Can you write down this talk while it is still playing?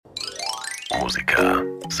מוזיקה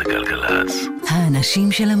זה גלגלץ.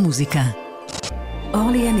 האנשים של המוזיקה.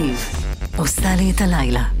 אורלי יניב עושה לי את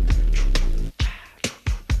הלילה.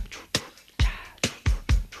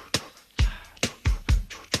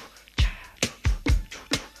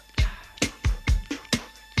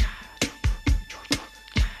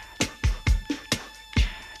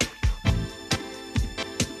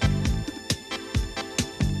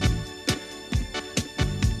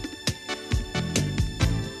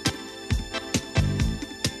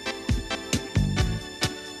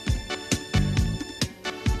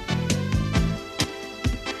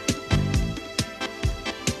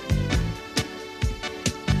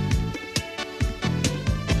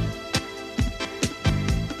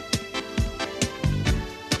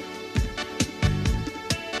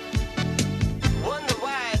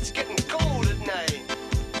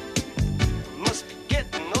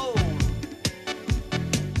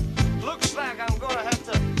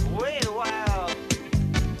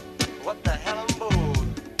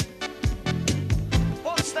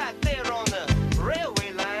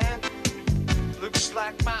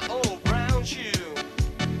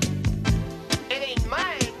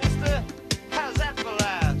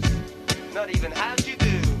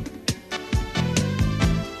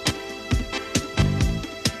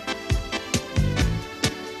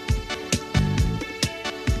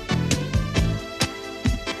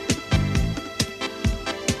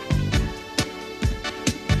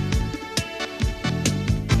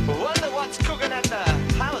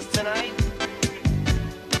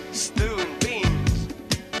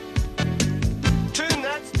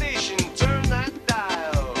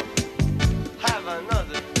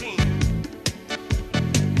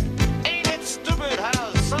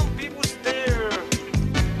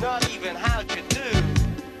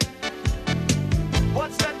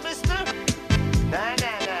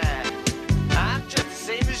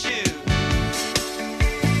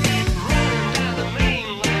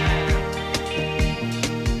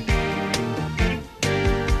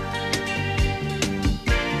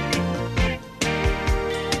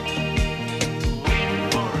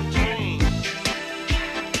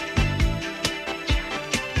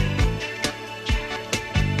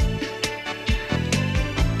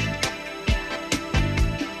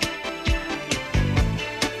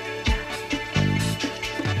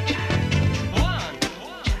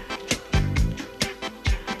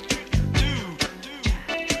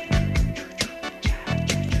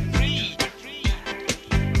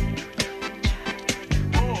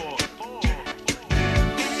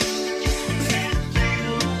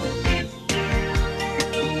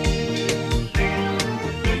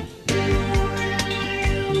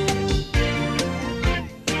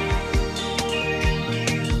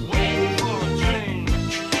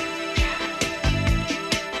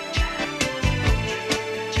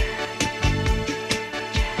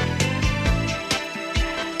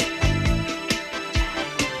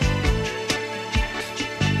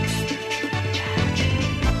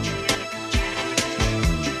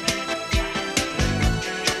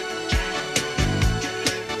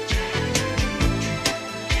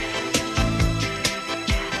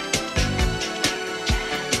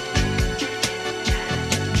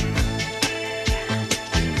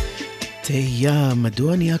 תהיה,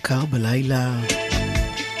 מדוע נהיה קר בלילה?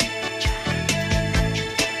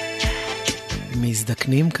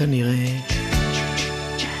 מזדקנים כנראה.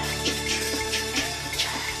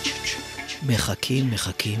 מחכים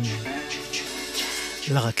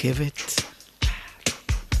לרכבת.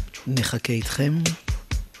 נחכה איתכם,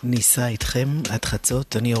 ניסע איתכם עד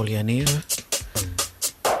חצות. אני אורלי יניב.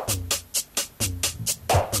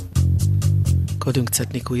 קודם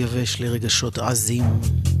קצת ניקוי יבש לרגשות עזים.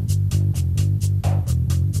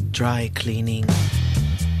 Dry cleaning.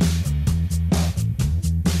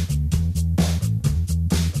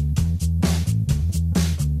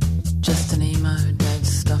 Just an emo dead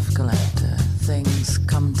stuff collector. Things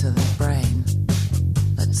come to the brain.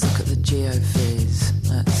 Let's look at the geophys.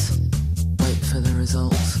 Let's wait for the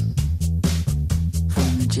results from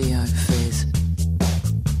the geophys.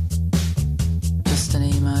 Just an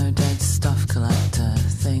emo dead stuff collector.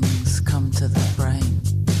 Things come to the brain.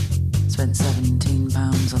 Spent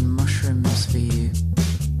 £17 on mushrooms for you.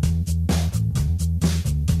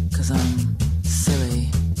 'Cause I'm silly.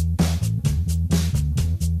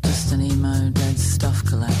 Just an emo dead stuff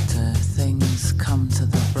collector. Things come to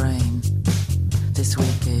the brain. This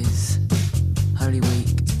week is Holy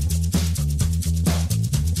Week.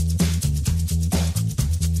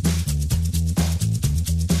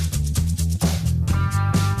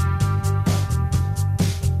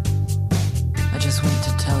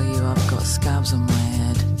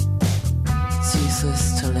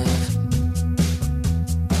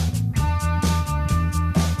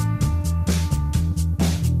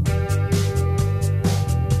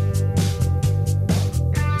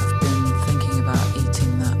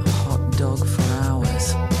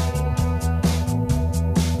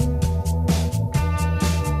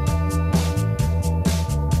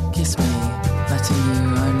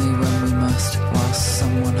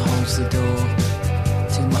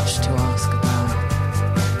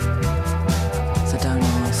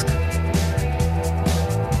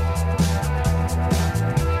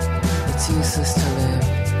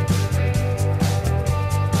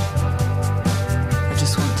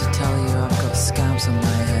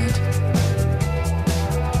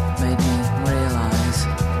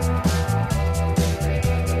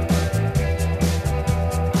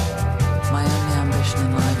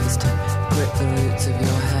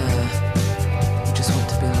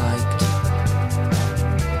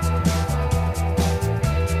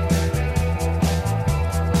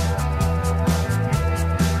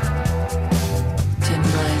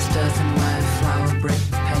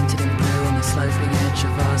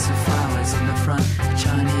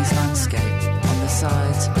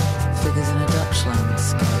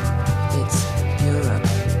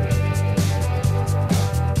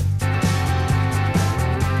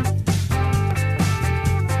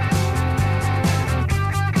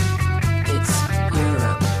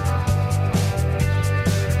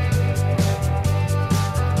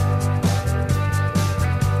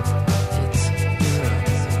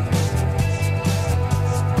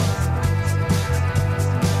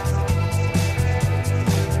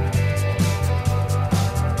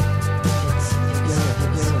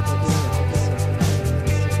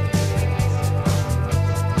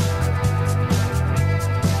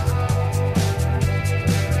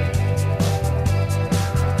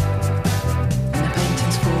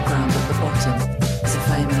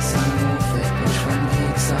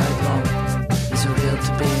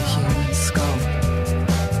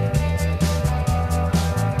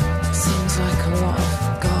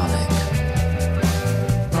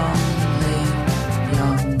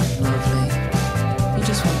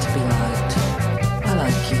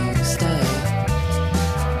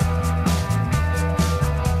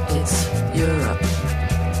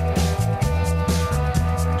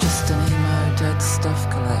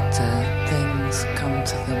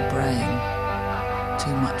 to the brain.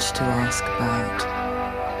 Too much to ask about.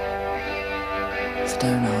 So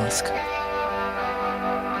don't ask.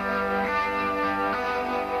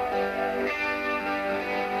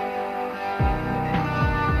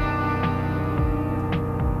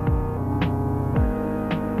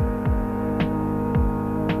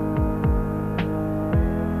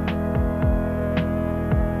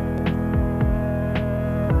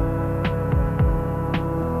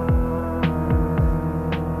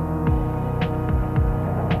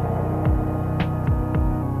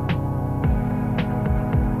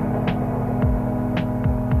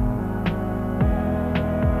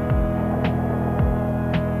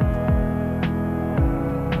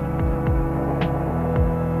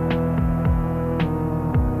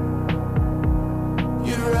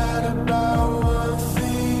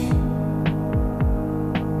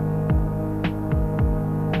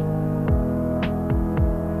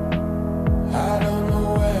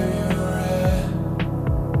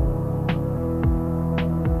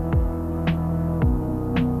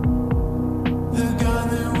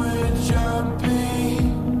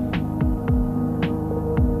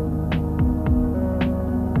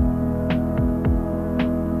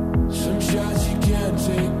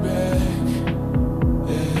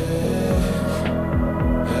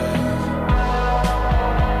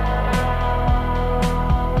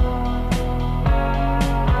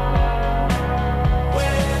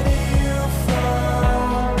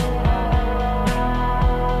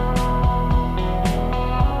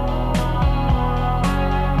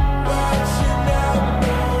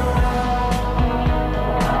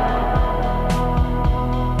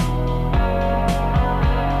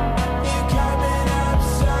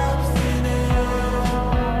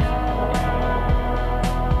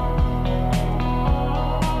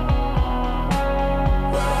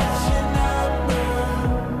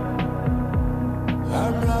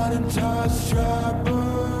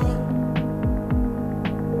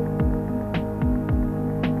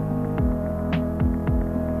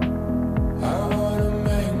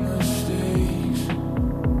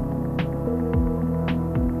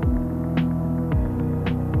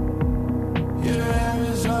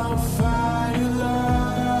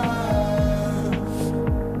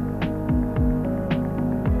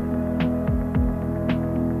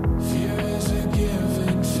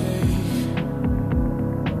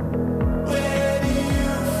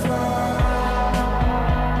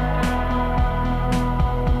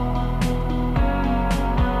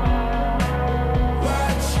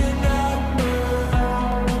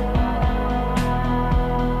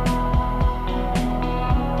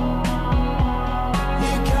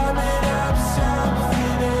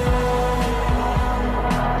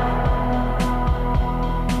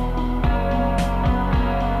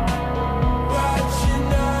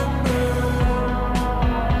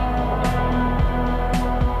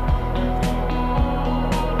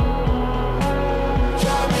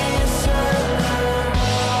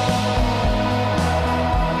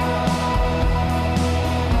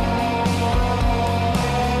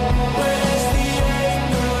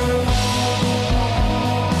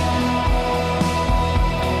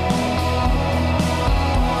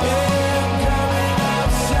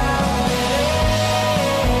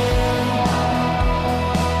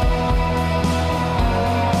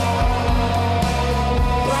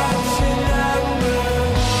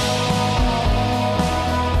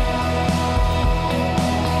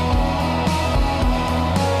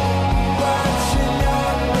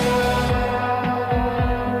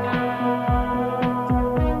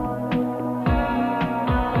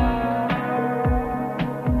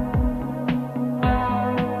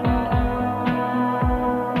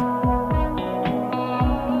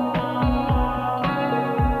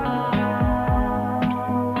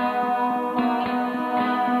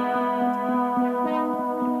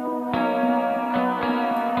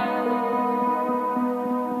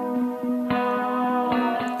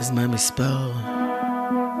 אז מה המספר?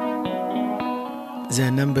 זה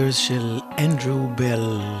הנאמברס של אנדרו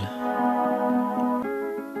בל.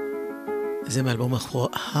 זה מאלבום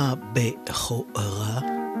הבכורה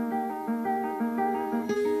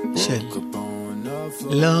של...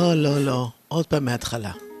 לא, עוד פעם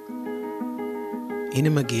מההתחלה. הנה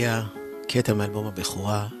מגיע קטע מאלבום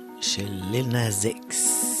הבכורה של ליל נאז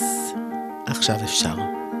אקס. עכשיו אפשר.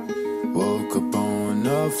 Woke up on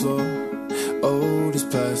the floor. Oh, this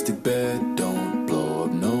plastic bed don't blow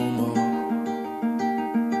up no more.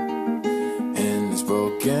 In this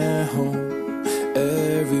broken home,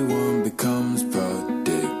 everyone becomes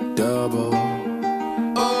predictable.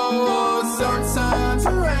 Oh, sometimes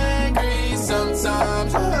you're angry,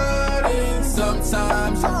 sometimes you're hurting,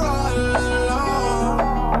 sometimes you're all alone.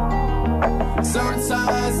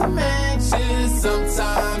 Sometimes I'm anxious,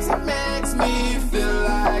 sometimes it makes me feel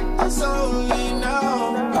like there's only no.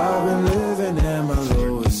 I've been living in my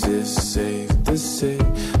lowest, it's safe to say.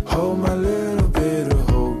 Hold my little bit of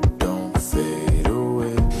hope, don't fade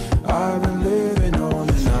away. I've been living on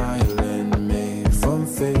an island made from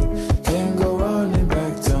faith. Can't go running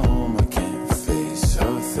back to home, I can't face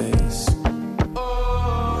her face.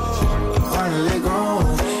 Finally grown,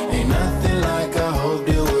 ain't nothing like I hoped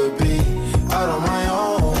it would be. Out on my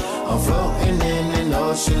own, I'm floating in an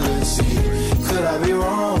oceanless sea. Could I be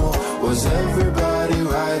wrong? Was everybody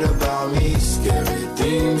right about me? Scary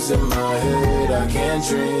things in my head, I can't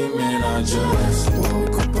dream and I just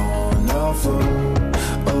woke up on the floor.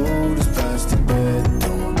 Oh, this plastic bed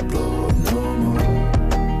don't blow up no more.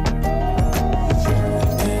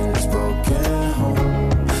 In this broken home,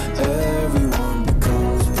 everyone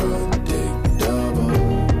becomes predictable.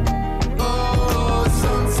 Oh,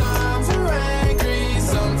 sometimes we're angry,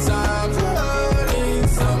 sometimes we're hurting,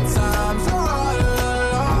 sometimes we're all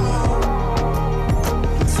alone.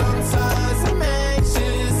 Sometimes I'm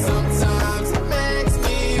anxious, sometimes it makes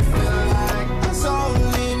me feel like there's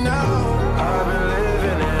only no. I've been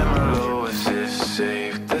living in my lowest, it's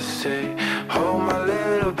safe to say. Hold my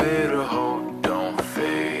little bit of hope, don't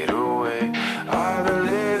fade away. I've been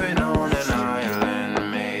living on an island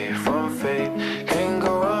made from faith. Can't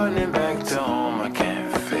go running back to home, I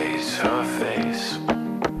can't face her face.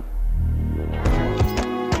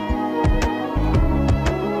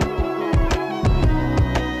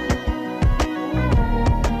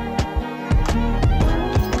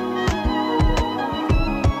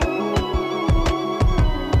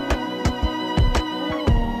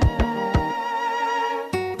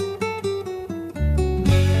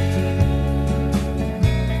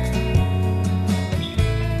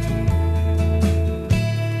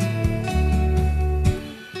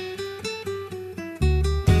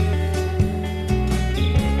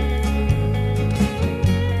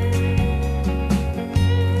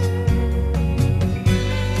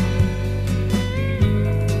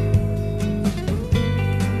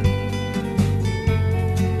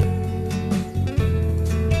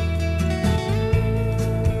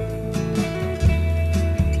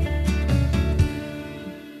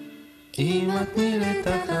 אמא תני לי את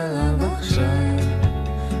החלב עכשיו,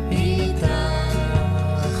 איתך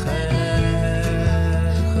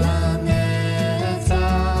לנצח.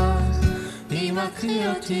 אמא קחי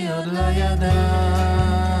אותי עוד לידיים,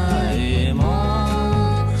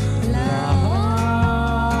 לאור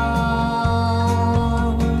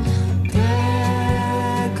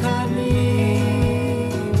תקני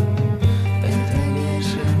את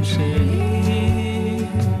הגשם שלי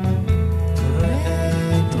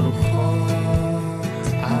ואת רוחות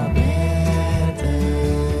הבטן.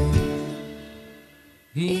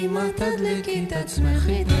 אמא תדליקי את עצמך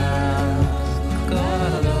איתך,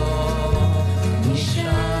 כבר לא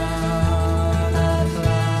נשאר אף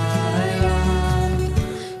לילה.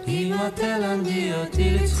 אמא תלמדי אותי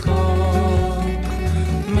לצחוק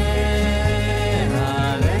מהלב.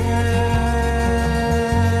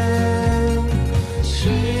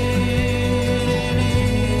 שירים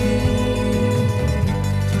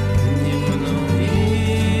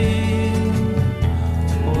נמנועים,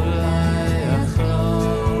 אולי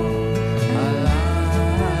אחלום עלייך.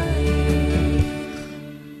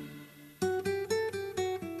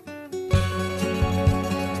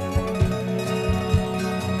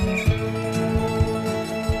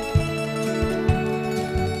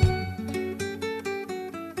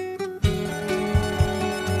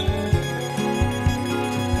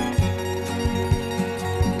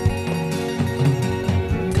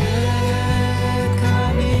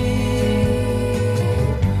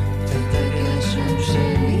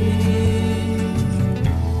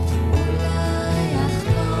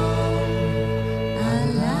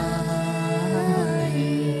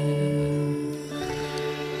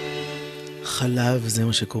 חלב זה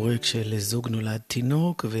מה שקורה כשלזוג נולד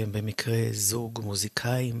תינוק, והם במקרה זוג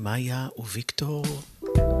מוזיקאי, מאיה וויקטור,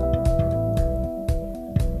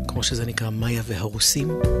 כמו שזה נקרא, מאיה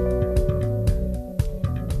והרוסים.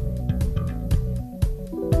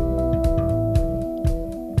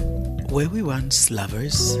 Were we once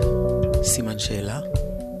lovers? סימן שאלה.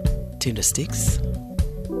 Tinder Sticks.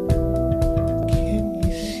 Can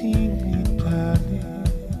you see me, darling,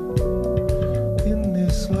 in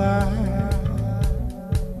this life?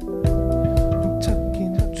 I'm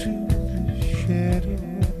tucking to the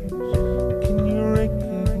shadows. Can you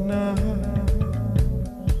recognize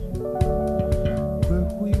where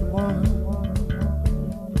we once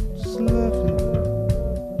loved?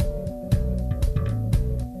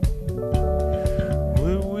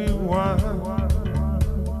 Where we once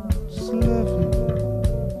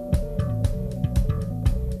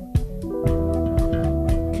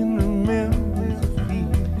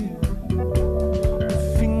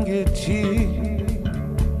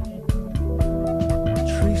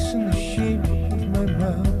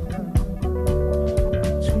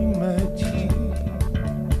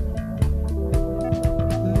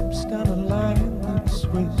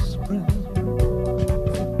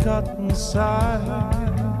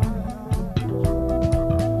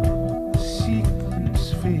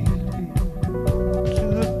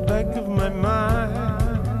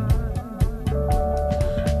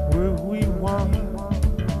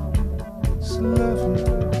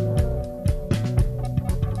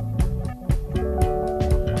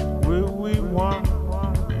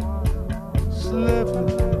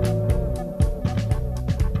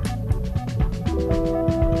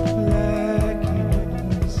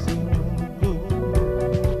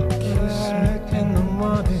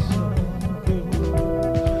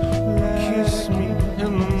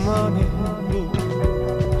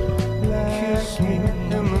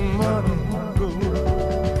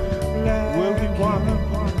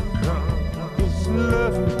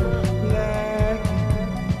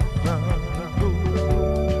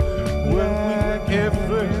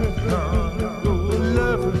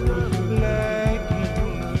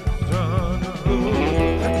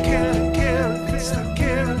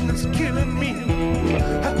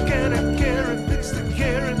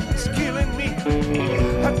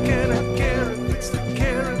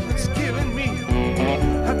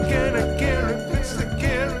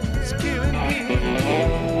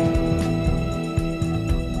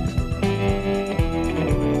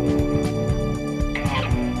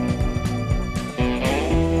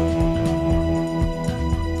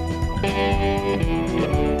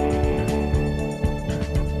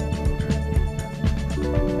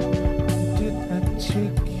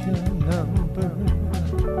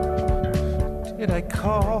did I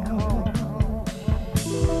call?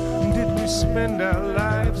 Did we spend our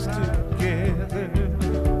lives together?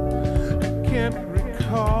 I can't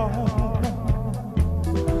recall.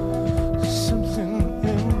 Something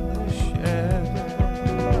in the shadows,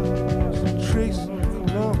 a trace of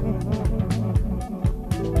cologne,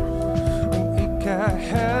 an ache I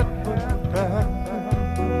had without.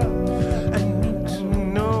 I need to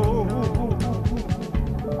know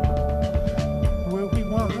where we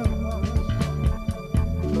were,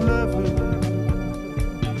 loving.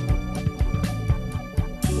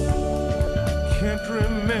 Can't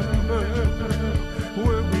remember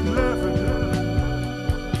where we loving.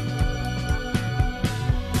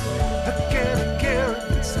 How can I care if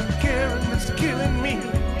it's the caring that's killing me?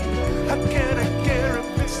 How can I care if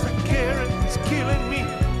it's the caring that's killing me?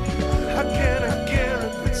 How can I care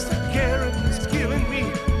if it's the caring that's killing me?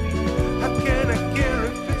 How can I care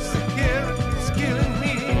if it's the caring that's killing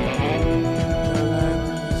me? I like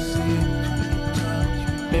to see it, touch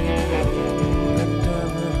you, get down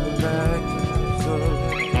in the back of the soul.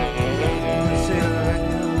 I say I like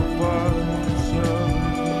you for the show.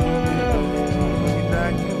 You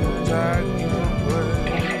like you, talk you away.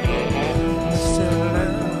 I say I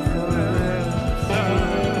like you for the rest of the soul.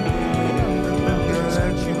 You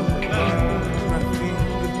like you for my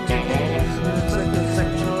fingertips. It's like a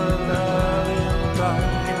sexual love in time.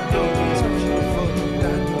 Touch you for the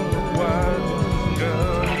night on the wild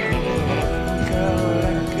girl. Girl,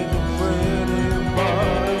 like it pretty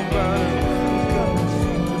body, body. Girl,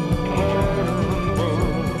 she's the bottom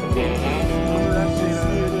road. Like they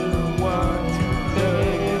didn't want to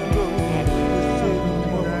let it go. They said it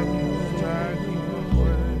like you,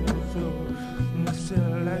 so they said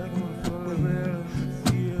like you for the real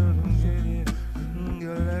feel and get it. You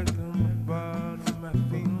like on the bottom of my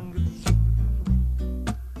fingertips.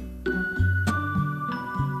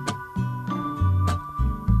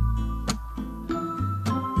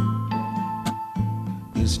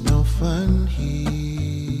 It's no fun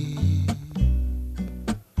here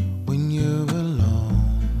when you're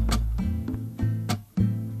alone.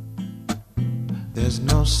 There's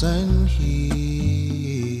no sun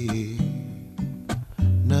here,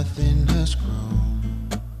 nothing has grown.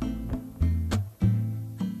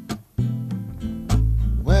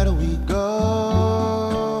 Where do we go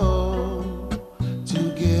to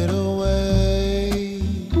get away?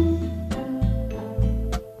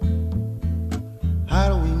 How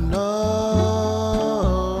do we know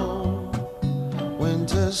when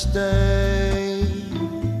to stay?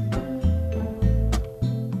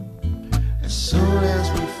 As soon as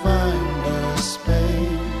we find a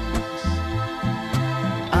space,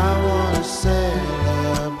 I wanna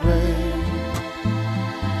celebrate.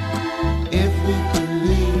 If we could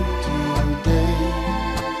leave today,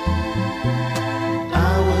 I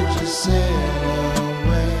would just sail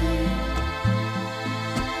away.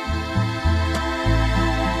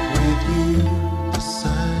 With you, the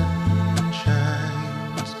sun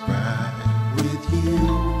shines bright. With you, you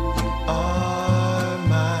are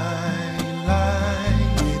my light.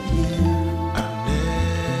 With you, I'm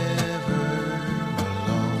never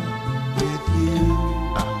alone. With you,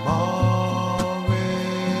 I'm already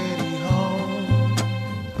home.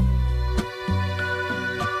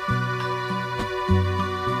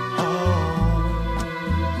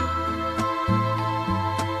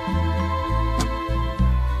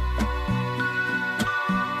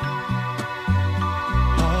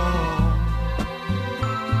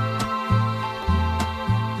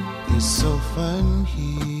 It's so fun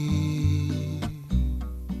here.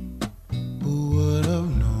 Who would have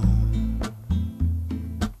known?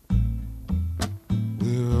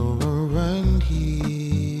 We're overrun here.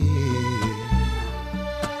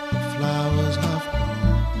 The flowers have grown.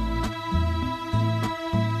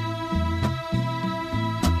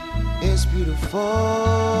 It's beautiful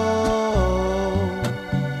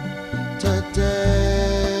today.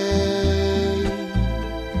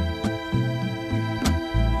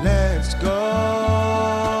 Let's go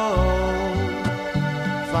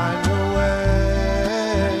find a way.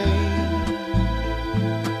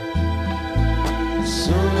 As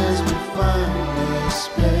soon as we find a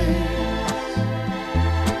space,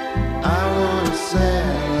 I wanna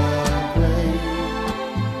celebrate.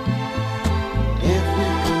 If we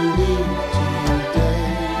could leave today,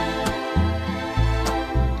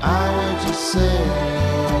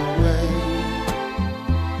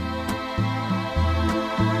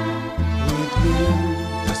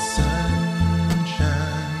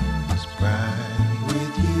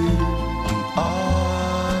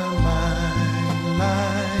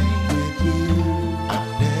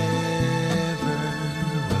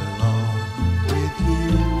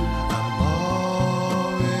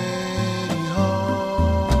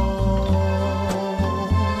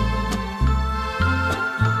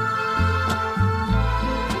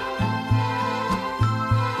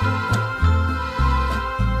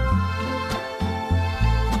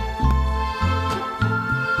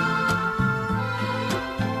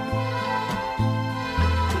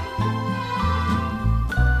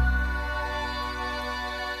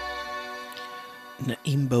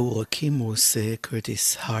 נעים בעורקים הוא עושה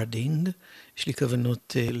קרטיס הרדינג. יש לי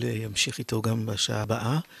כוונות להמשיך איתו גם בשעה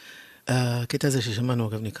הבאה. הקטע הזה ששמענו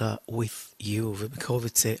אגב נקרא With You, ובקרוב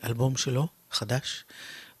יצא אלבום שלו חדש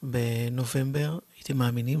בנובמבר. הייתם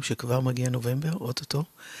מאמינים שכבר מגיע נובמבר, אוטוטו.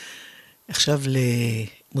 עכשיו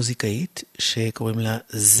למוזיקאית שקוראים לה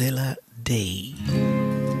זלה דיי.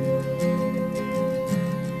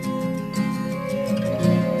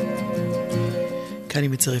 כאן היא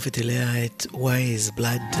מצרפת אליה את Wise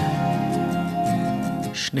Blood,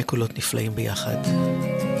 שני קולות נפלאים ביחד.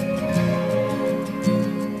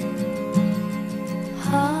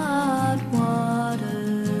 Hot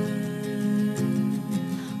water,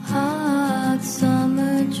 hot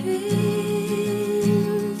summer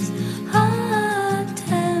dreams, hot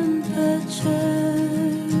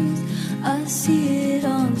temperatures, I see it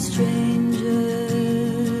on strangers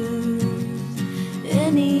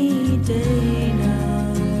any day.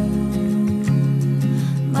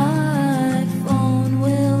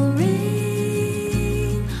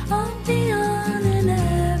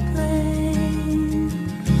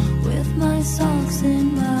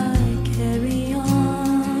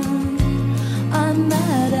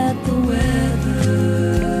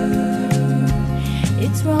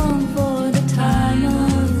 Wrong for the time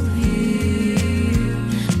of year,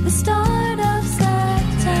 the start of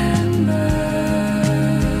September.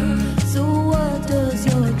 So what does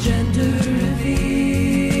your gender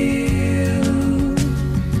reveal?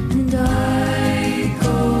 And I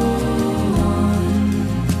go on,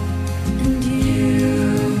 and you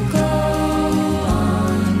go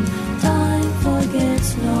on. Time forgets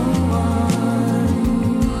no one.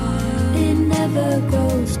 It never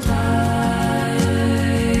grows tired.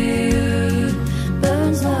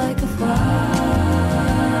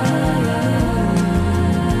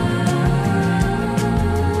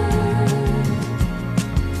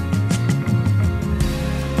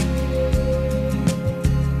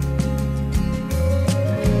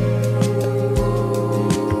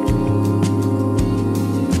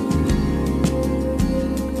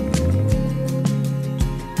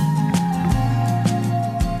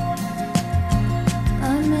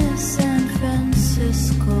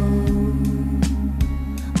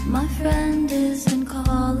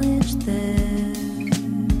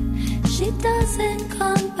 Doesn't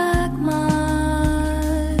come back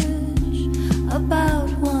much, about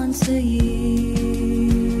once a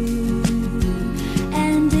year.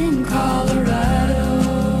 And in Colorado,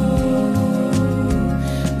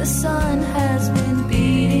 the sun has been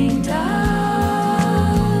beating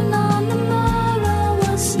down. On the morrow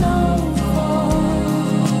a snowfall,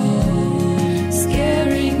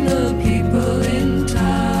 scaring the people in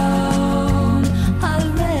town. I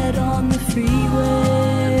read on the freeway,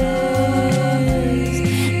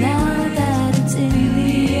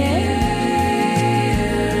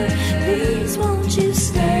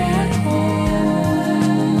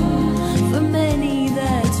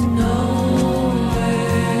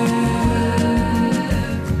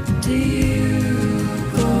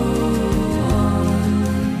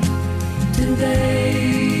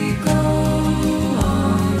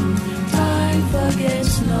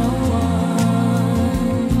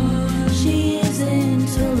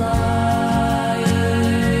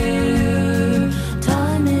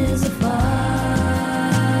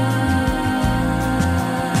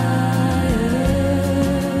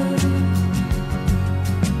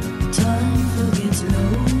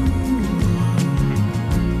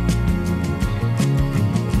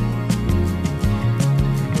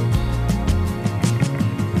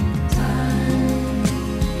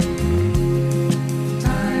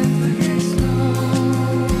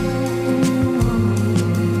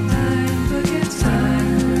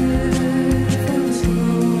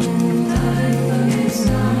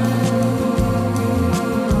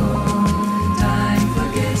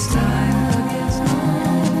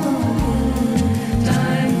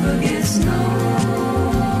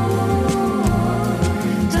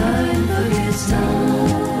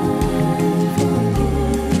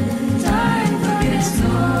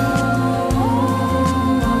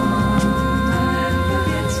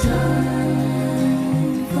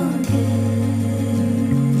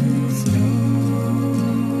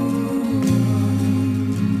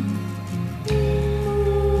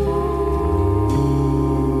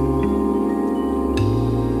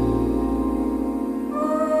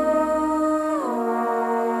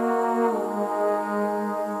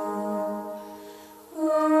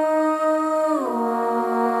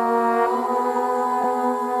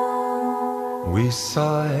 We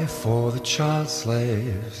sigh for the child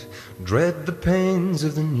slaves, dread the pains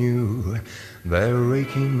of the new. Their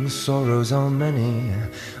aching sorrows are many,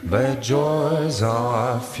 their joys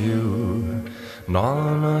are few.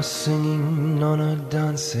 None are singing, none are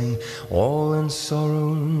dancing, all in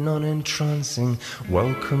sorrow, none entrancing.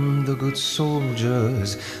 Welcome the good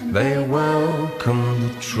soldiers, they welcome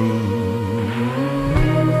the true.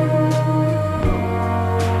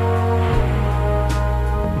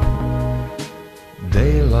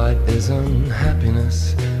 Daylight is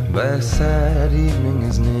unhappiness, their sad evening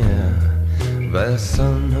is near. Their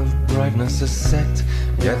sun of brightness is set,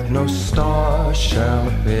 yet no star shall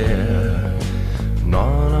appear.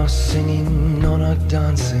 None are singing, none are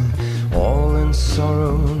dancing, all in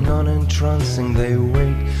sorrow, none entrancing. They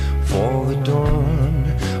wait for the dawn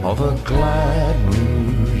of a glad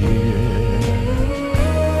new year.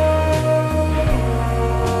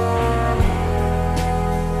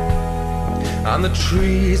 And the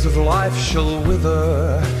trees of life shall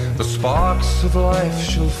wither, the sparks of life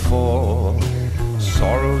shall fall.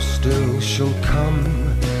 Sorrow still shall come,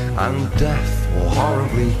 and death will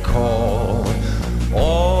horribly call.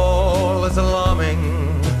 All is alarming,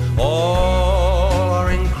 all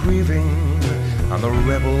are in grieving, and the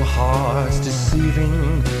rebel heart's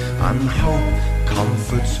deceiving, and hope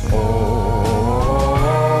comforts all.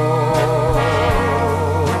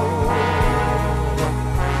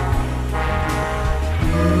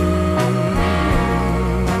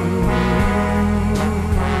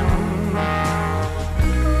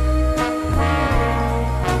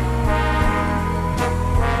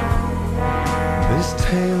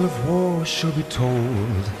 Tale of war shall be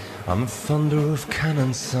told, and the thunder of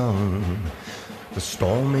cannon sung. The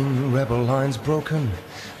storming rebel lines broken,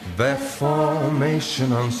 their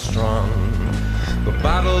formation unstrung. The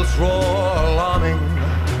battle's roar alarming,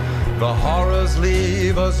 the horrors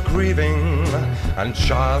leave us grieving, and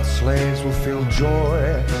child slaves will feel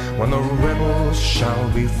joy when the rebels shall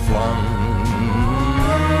be flung.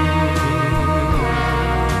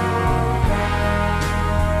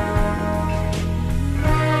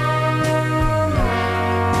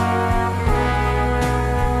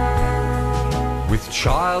 With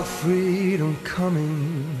child freedom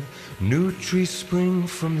coming, new trees spring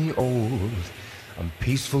from the old, and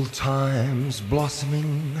peaceful times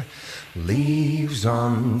blossoming, leaves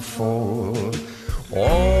unfold.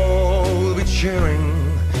 All will be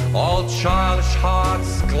cheering, all childish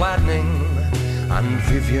hearts gladdening, and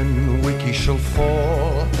Vivian Wiki shall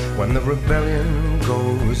fall when the rebellion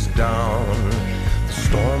goes down. The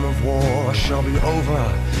storm of war shall be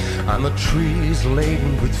over, and the trees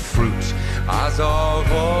laden with fruit as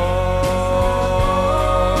of old.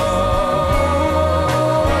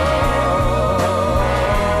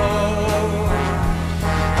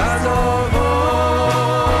 As of old.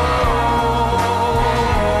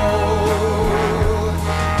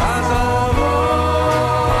 As of old.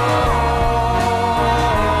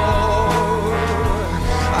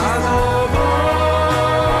 As of old. As of old.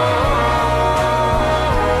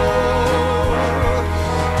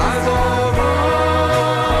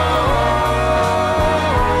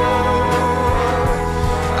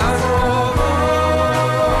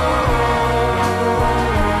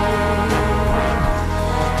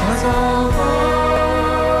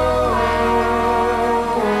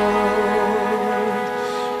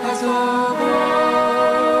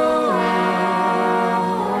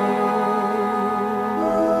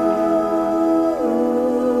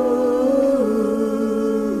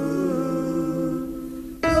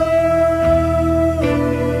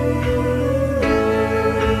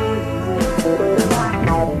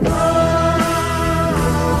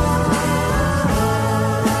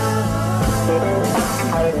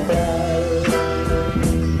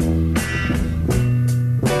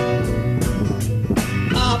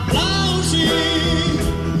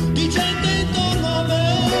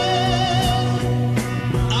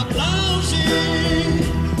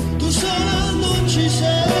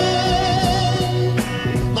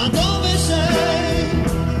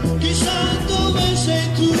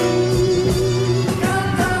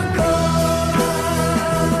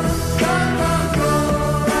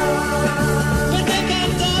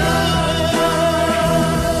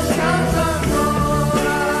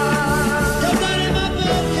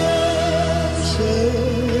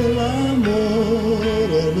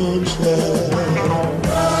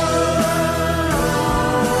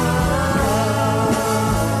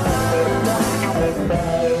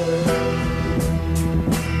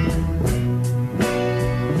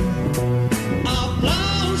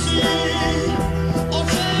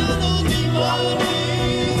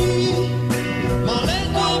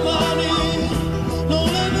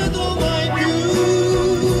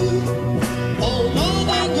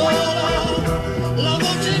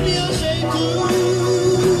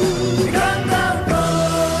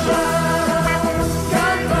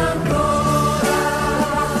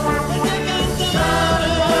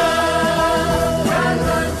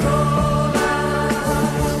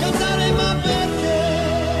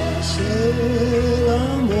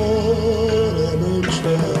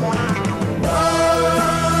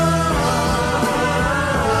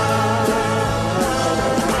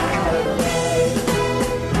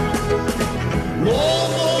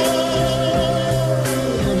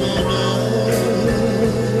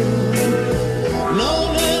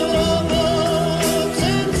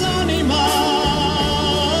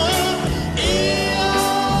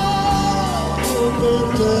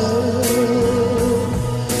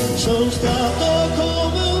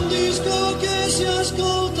 si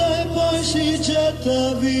ascolta e poi si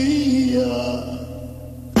getta via.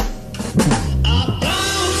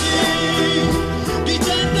 Applausi di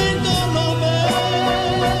gente intorno a me,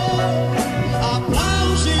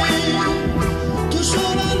 applausi, tu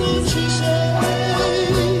sola non ci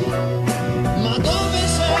sei, ma dove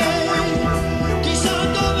sei? Chissà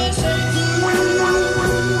dove sei tu.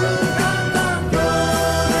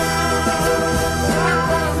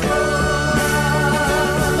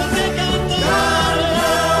 Perché cantare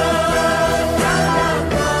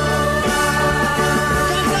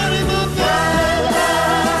va bene,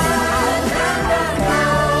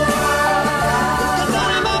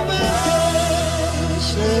 cantare va perché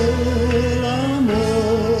se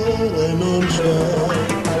l'amore non c'è.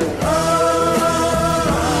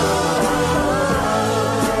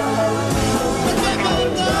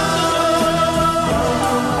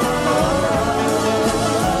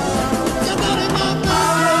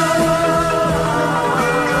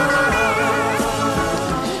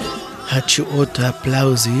 התשואות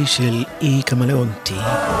האפלאוזי של אי קמלאונטי.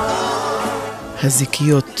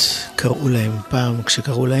 הזיקיות קראו להם פעם,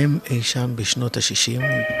 כשקראו להם אי שם בשנות ה-60.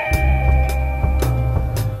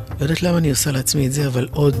 לא יודעת למה אני עושה לעצמי את זה, אבל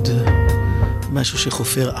עוד משהו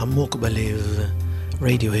שחופר עמוק בלב.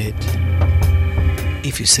 Radiohead.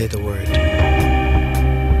 If you say the word.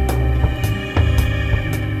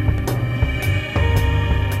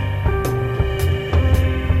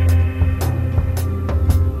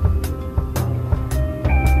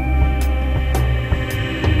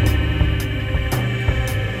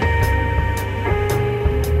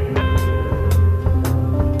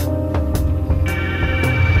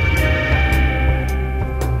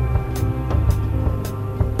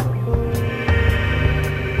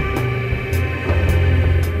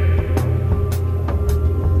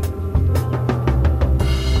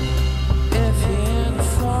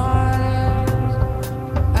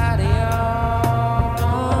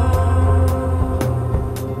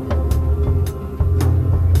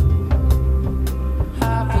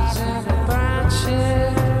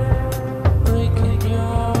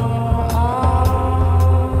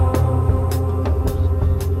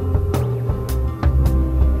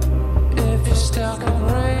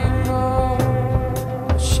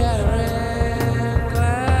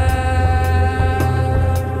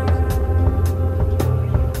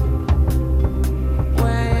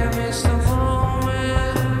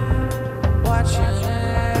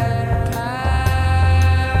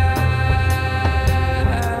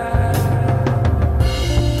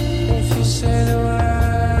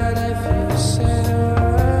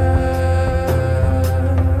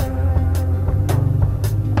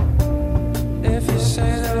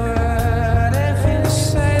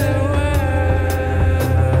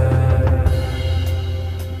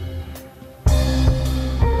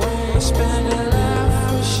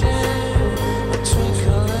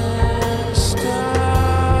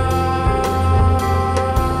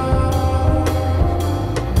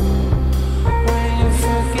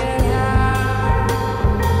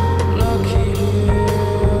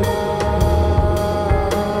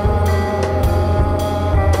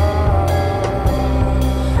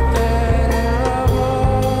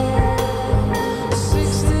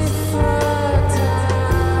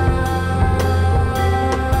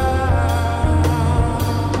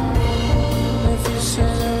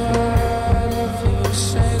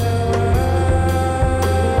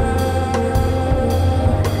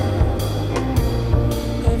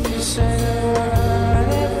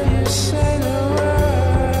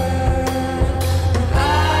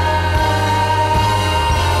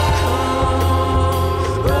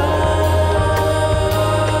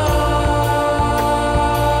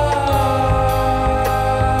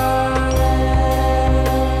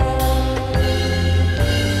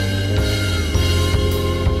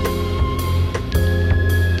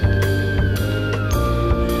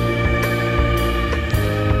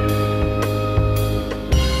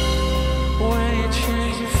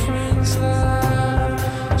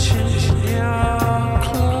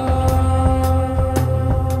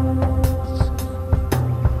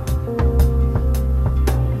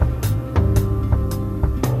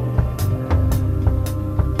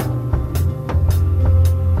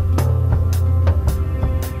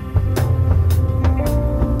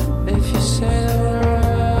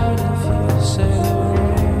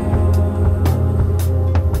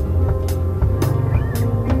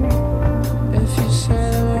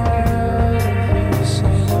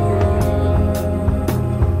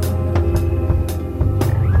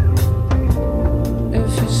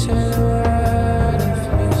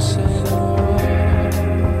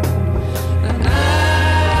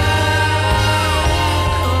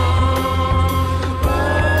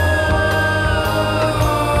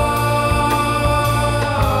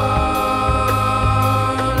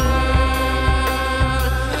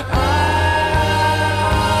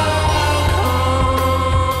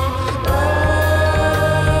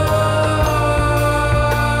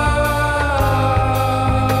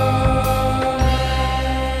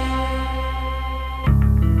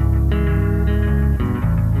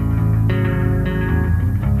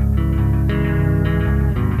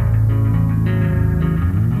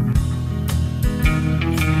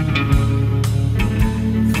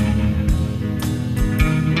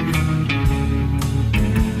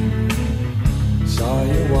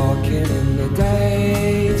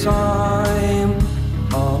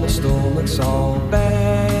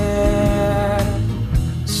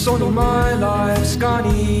 my life's gone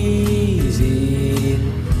easy.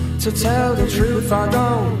 To tell the truth, I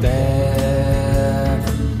don't dare.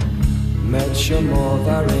 Met your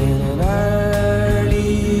mother in an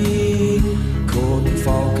early, couldn't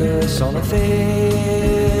focus on a thing.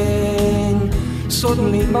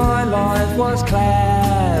 Suddenly my life was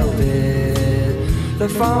clouded. The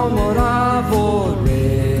phone would have would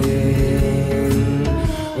ring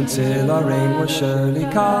until a ring was surely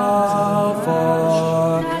called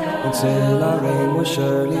for. Until a ring was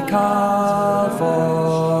surely called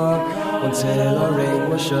for. Until a ring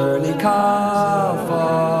was surely called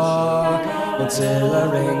for. Until a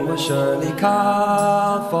ring was surely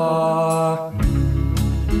called for.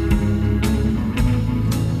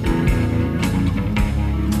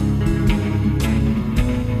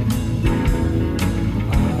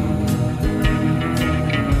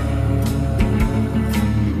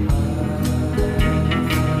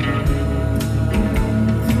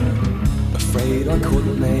 I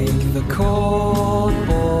couldn't make the cut,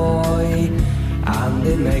 boy, and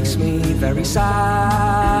it makes me very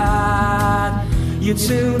sad. You'd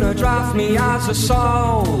sooner draft me as a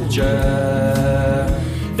soldier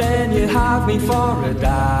than you'd have me for a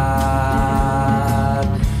dad.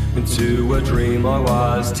 Into a dream I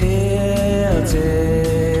was tilted,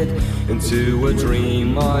 into a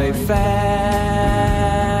dream I fell.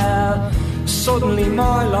 Suddenly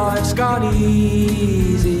my life's gone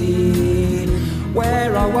easy.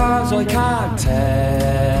 Where I was I can't tell.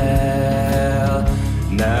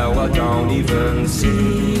 Now I don't even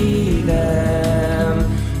see them.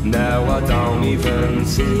 Now I don't even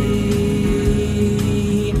see.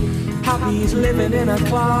 Happy's living in a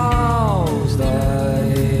closed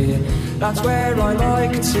eye. That's where I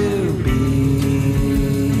like to be.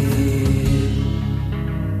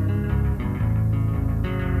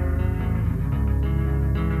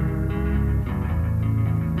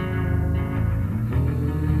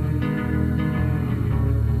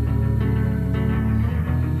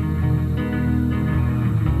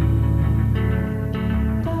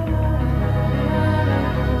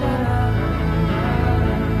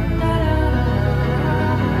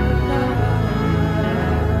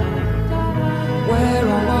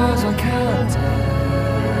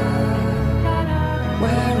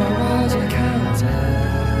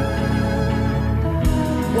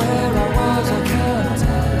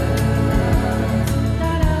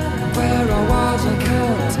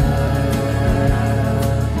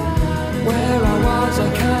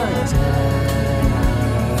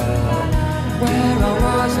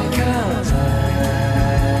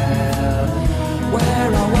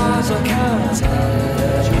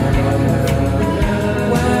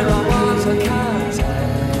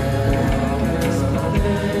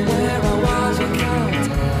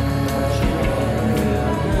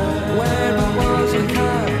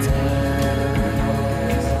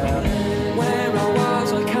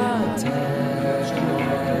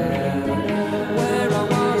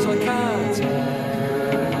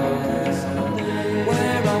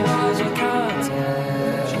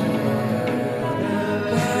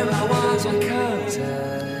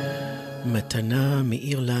 מתנה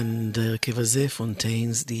מאירלנד, הרכב הזה,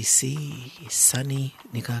 פונטיינס DC, סני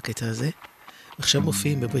נקרא הקטע הזה. עכשיו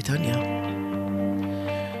מופיעים בבריטניה,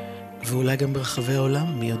 ואולי גם ברחבי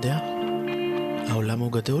העולם, מי יודע? העולם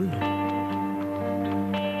הוא גדול.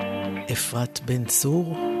 אפרת בן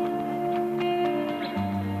צור,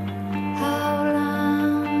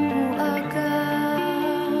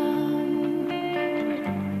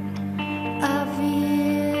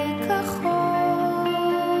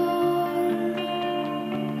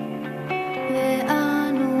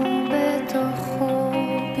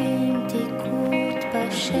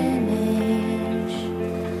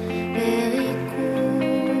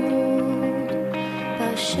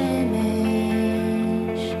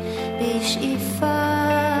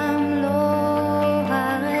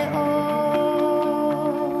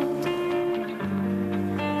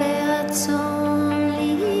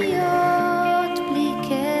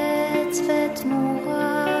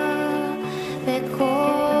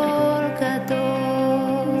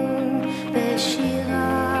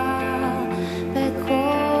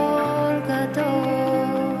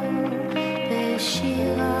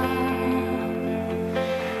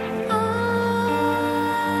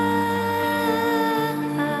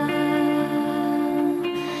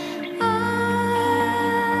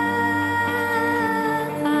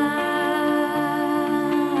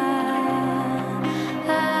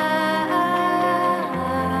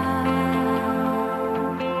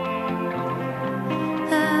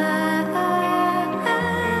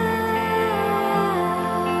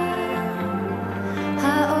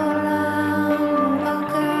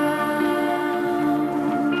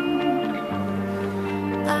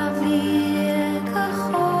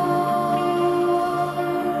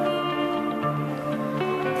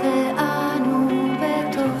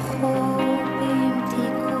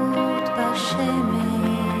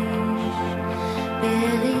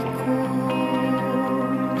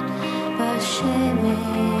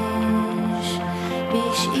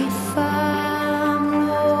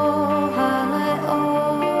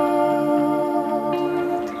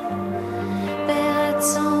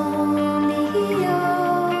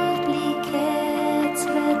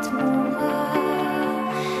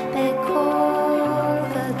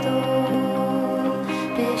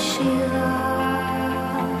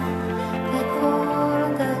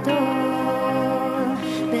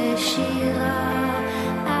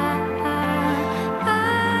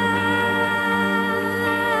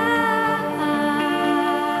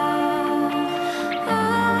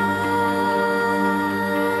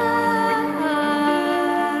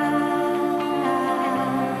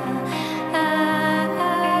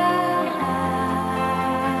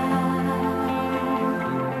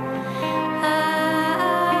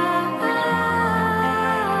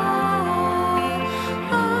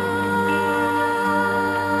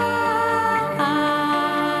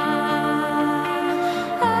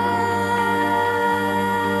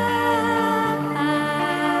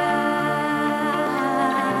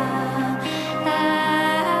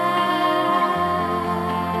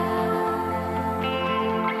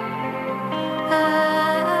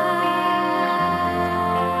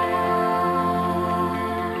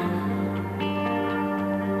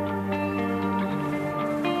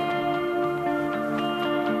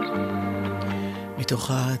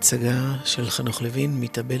 מתוך ההצגה של חנוך לוין,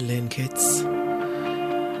 מתאבל לאין קץ.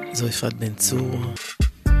 זו אפרת בן צור.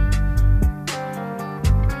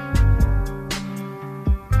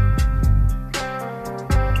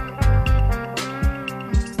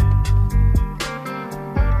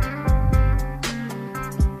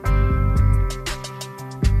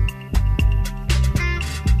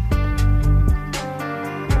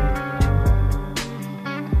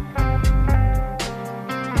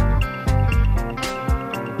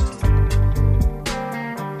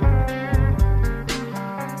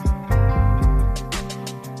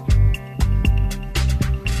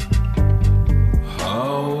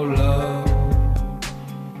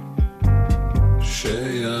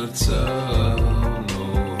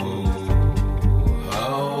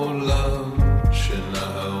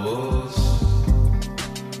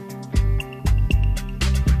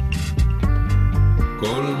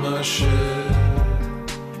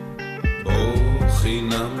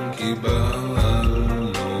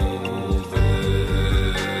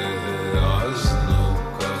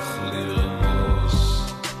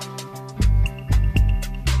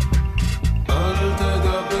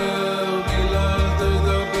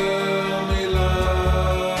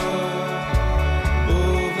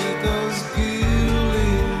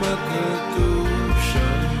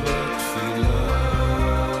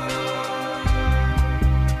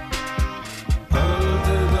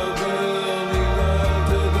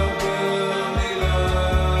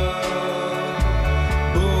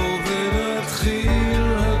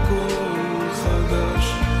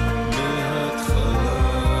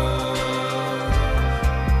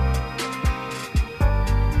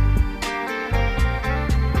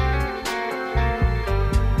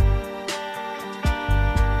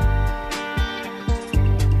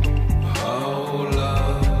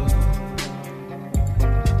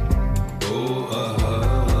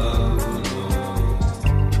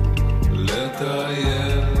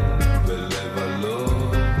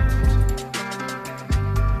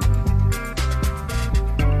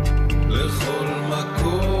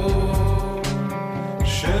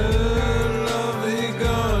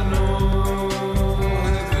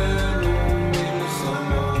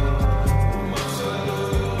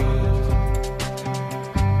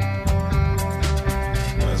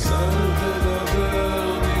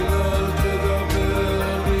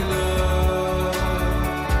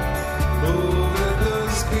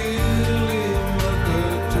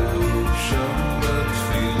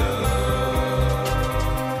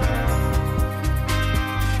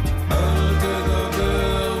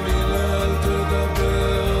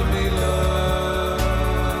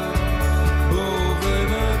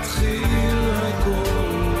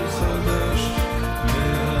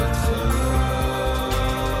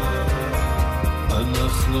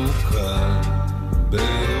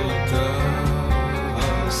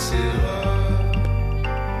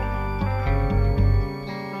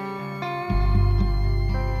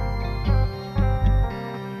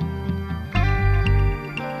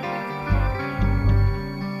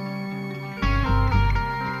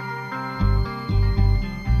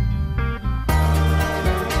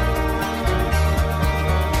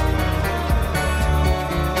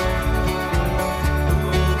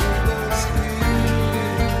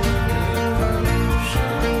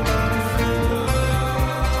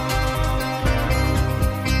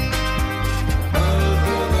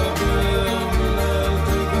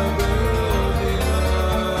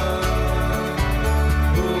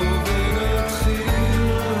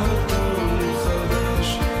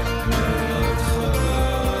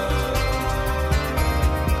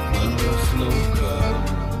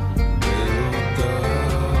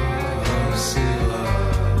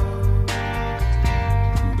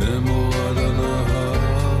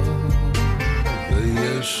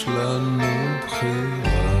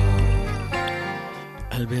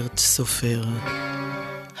 סופר,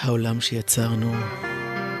 העולם שיצרנו.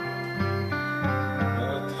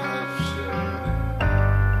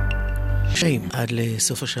 שעים עד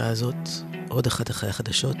לסוף השעה הזאת, עוד אחת אחרי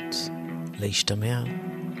החדשות, להשתמע.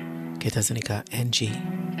 קטע הזה נקרא אנג'י.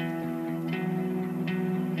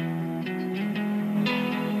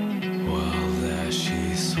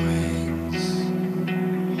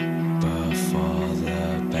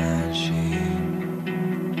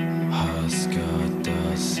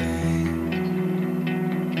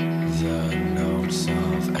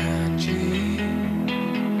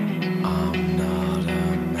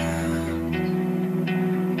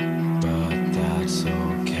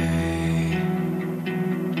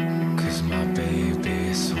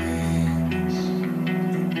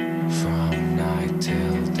 From night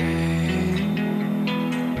till day.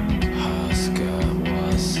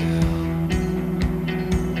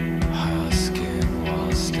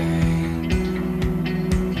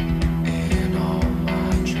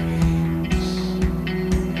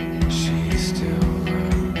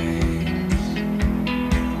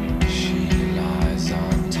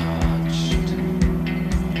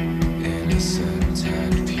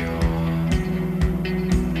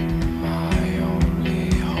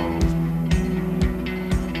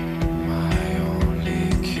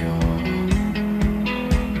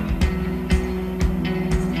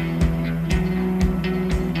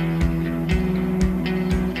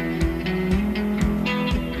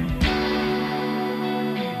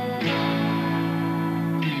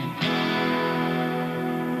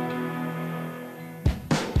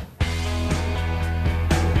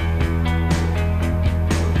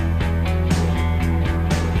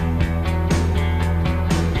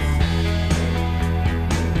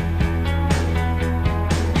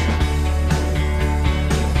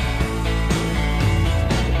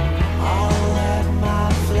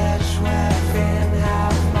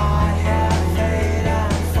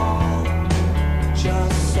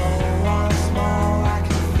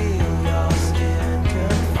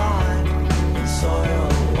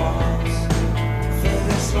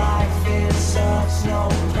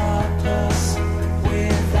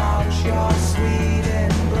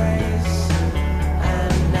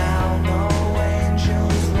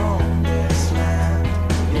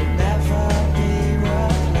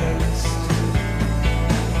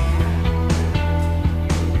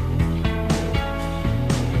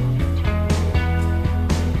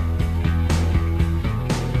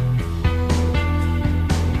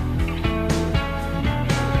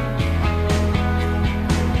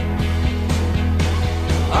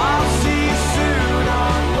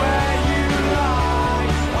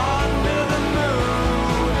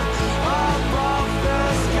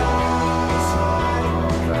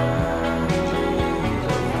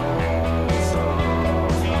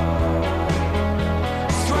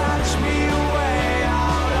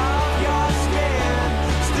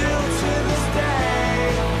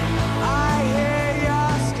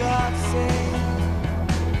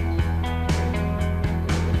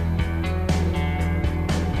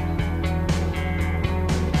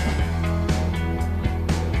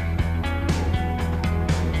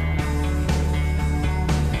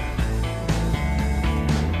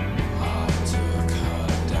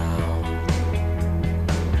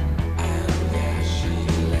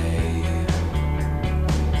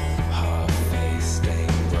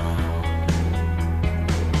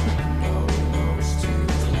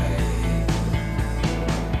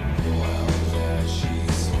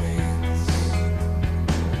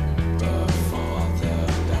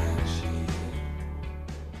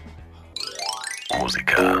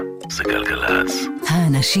 מוזיקה זה גלגלצ.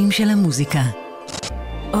 האנשים של המוזיקה.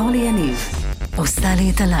 אורלי יניב עושה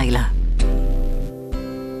לי את הלילה.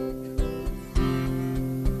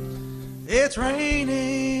 It's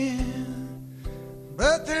raining,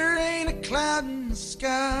 but there ain't a cloud in the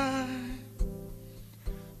sky.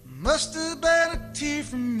 Must have been a tear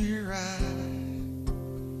from your eye.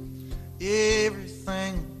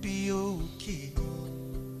 Everything will be okay.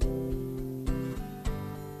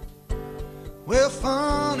 Well,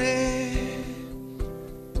 funny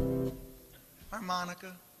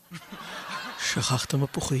harmonica. שכחת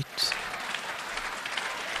מפוחית.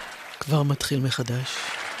 כבר מתחיל מחדש.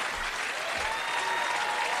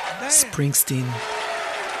 ספרינגסטין.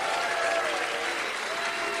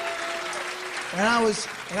 And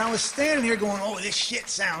I was standing here going, oh, this shit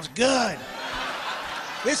sounds good.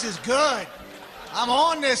 This is good. I'm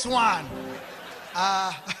on this one.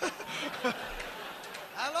 I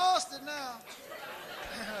lost it now.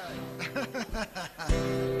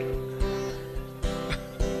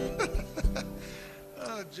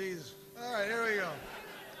 Oh, Jesus. All right, here we go.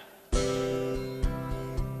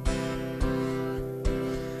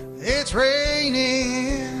 It's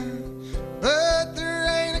raining, but there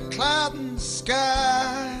ain't a cloud in the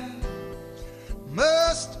sky.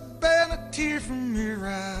 Must have been a tear from your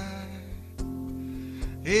eye.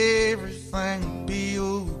 Everything will be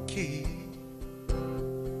okay.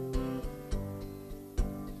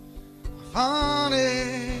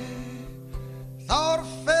 Funny, thought I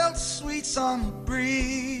felt sweet summer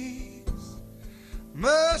breeze.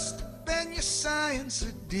 Must have been your sighing so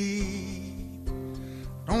deep.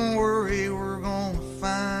 Don't worry, we're gonna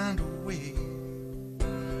find a way.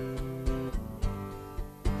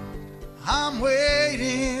 I'm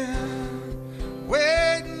waiting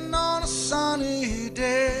on a sunny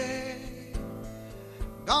day.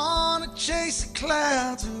 Gonna chase the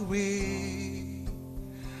clouds away.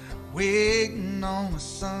 Waiting on a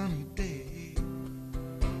sunny day.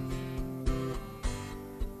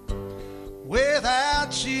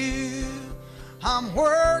 Without you, I'm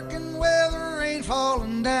working where the rain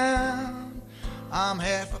falling down. I'm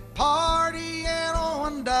half a party in a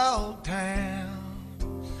one-dog town.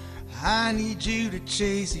 I need you to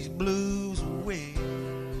chase these blues away.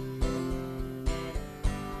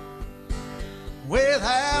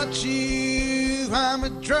 Without you, I'm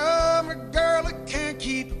a drummer girl that can't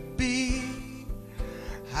keep a beat.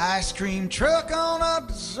 Ice cream truck on a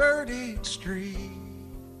deserted street.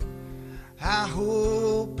 I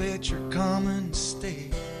hope that you're coming to stay.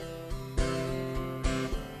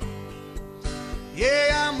 Yeah,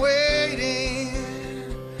 I'm waiting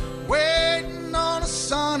on a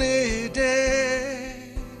sunny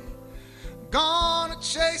day. Gonna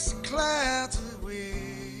chase the clouds away.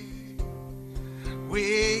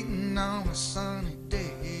 Waiting on a sunny day.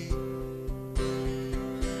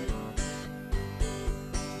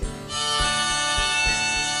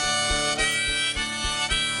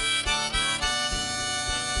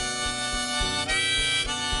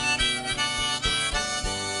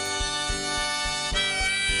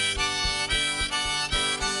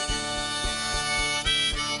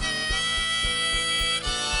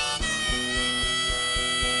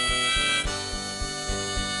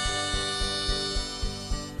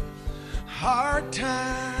 Hard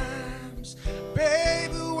times,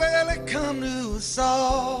 baby, well, they come to us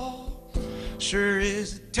all. Sure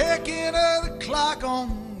is the ticking of the clock on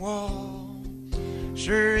the wall.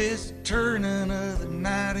 Sure is the turning of the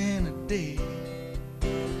night in a day.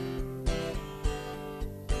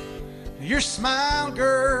 Your smile,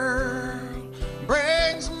 girl,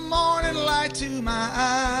 brings the morning light to my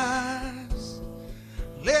eyes.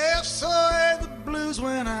 Lifts away the blues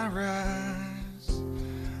when I rise.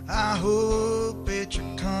 I hope that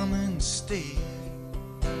you're coming to stay.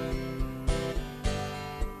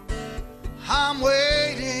 I'm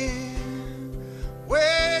waiting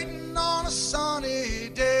on a sunny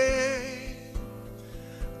day.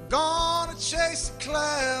 Gonna chase the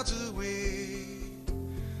clouds away.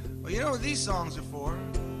 Well, you know what these songs are for.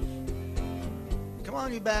 Come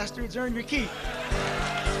on, you bastards, earn your keep.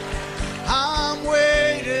 I'm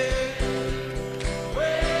waiting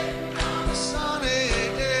on a sunny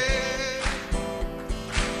day.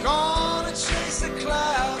 Gonna chase the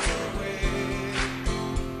clouds away.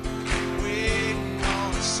 Waiting on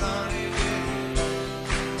a sunny day.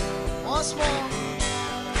 Once more.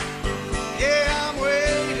 Yeah, I'm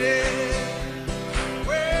waiting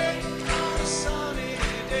on a sunny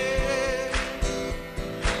day.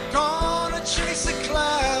 Gonna chase the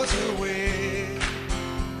clouds away.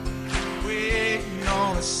 Waiting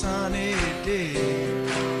on a sunny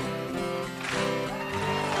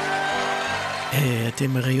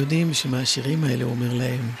אתם הרי יודעים שמהשירים האלה הוא אומר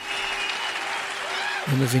להם,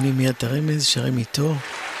 הם מבינים מיד את הרמז, שרים איתו,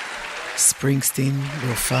 ספרינגסטין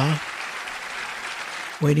בהופעה,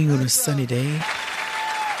 Waiting on a sunny day.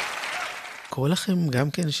 קורא לכם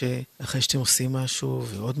גם כן שאחרי שאתם עושים משהו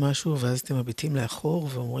ועוד משהו, ואז אתם מביטים לאחור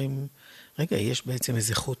ואומרים, רגע, יש בעצם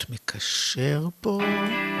איזה חוט מקשר פה,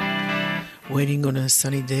 Waiting on a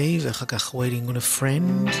sunny day, ואחר כך Waiting on a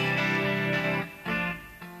friend.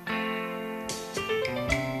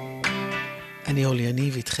 אני אורלי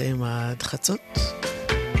יניב איתכם עד חצות.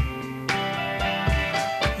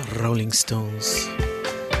 רולינג סטונס.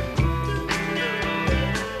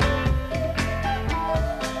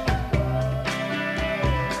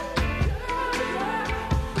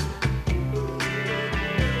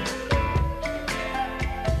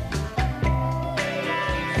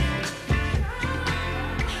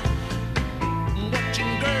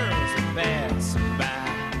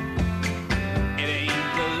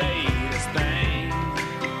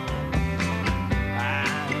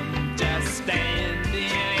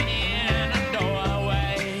 Standing in a door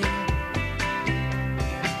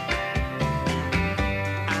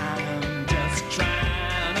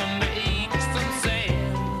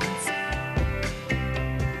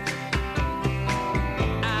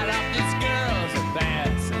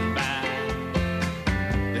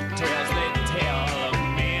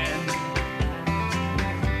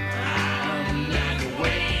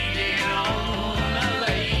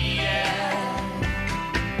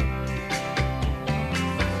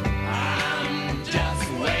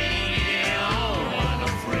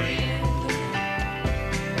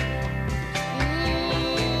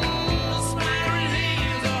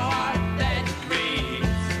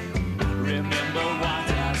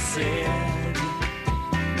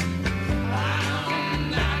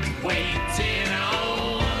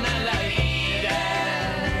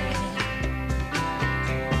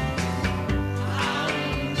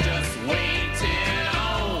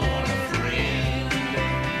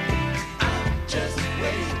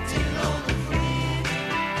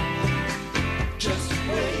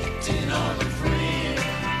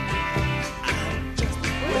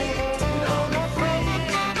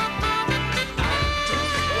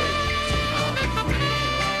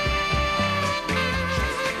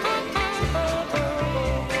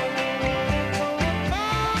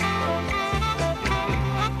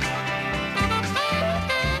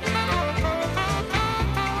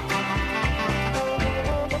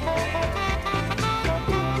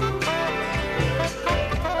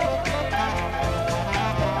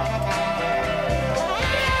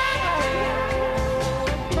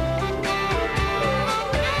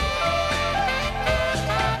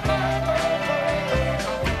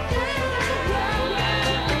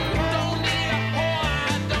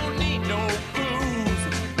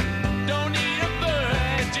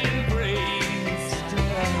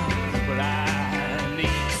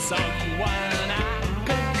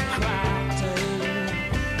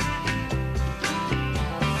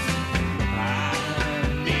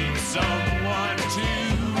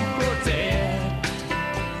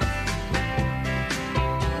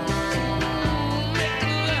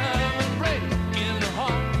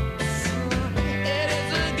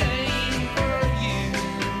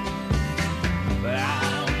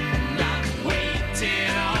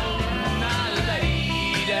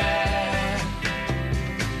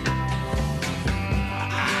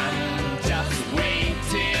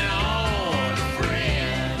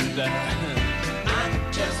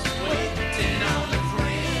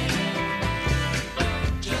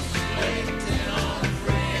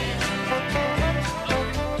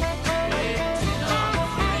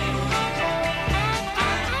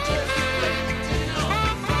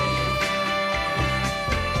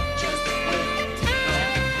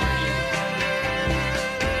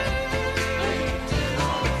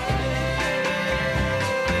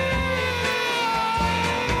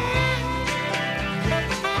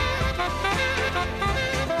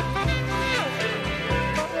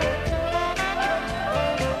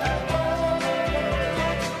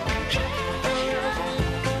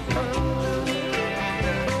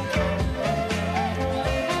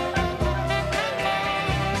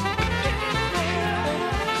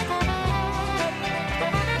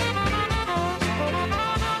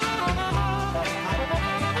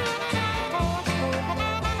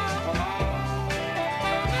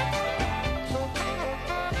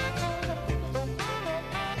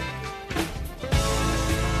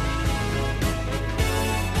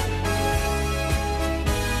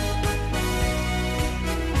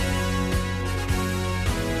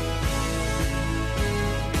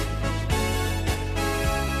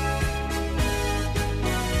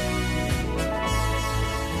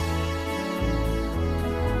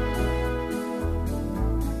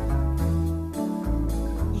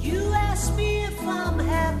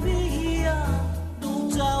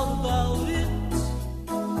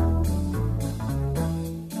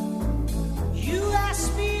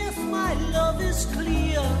my love is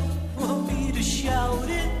clear for me to shout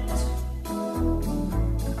it.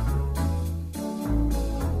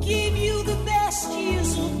 Give you the best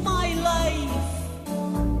years of my life.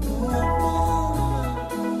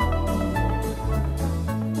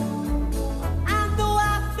 And though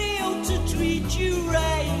I failed to treat you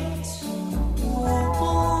right,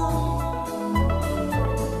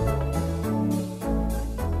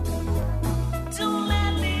 don't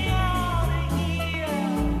let me out of here.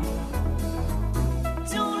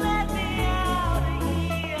 Don't let me out of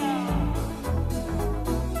here.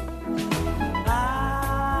 I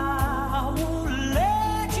won't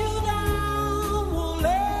let you down, won't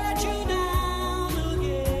let you down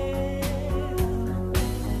again.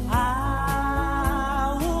 I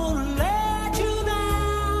won't let you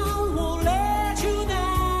down, won't let you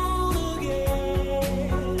down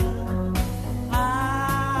again. I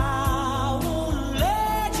won't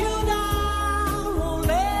let you down, won't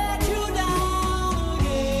let you down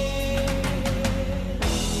again.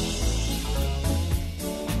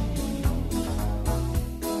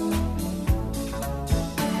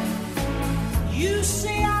 You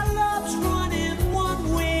say our love's running one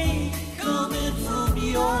way, coming from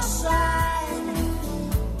your side.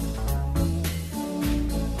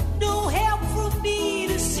 No help from me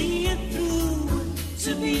to see it through, to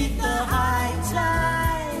beat the high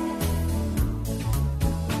tide.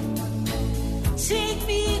 Take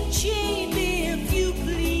me and chain me if you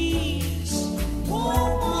please,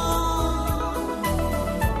 woman.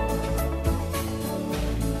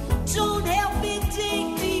 Don't help me dig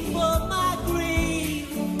deep for my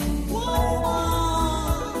grave, woman.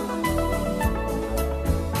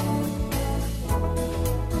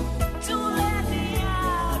 Don't let me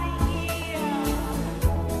out of here.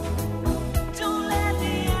 Don't let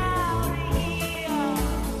me out of here.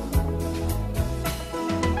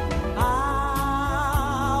 I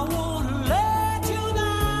won't let you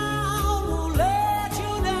down, won't let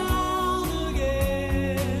you down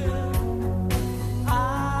again. I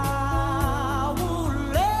won't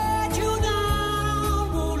let you down,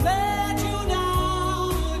 won't let you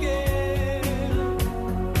down again.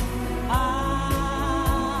 I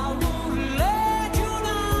won't let you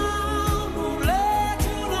down, won't let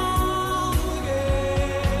you down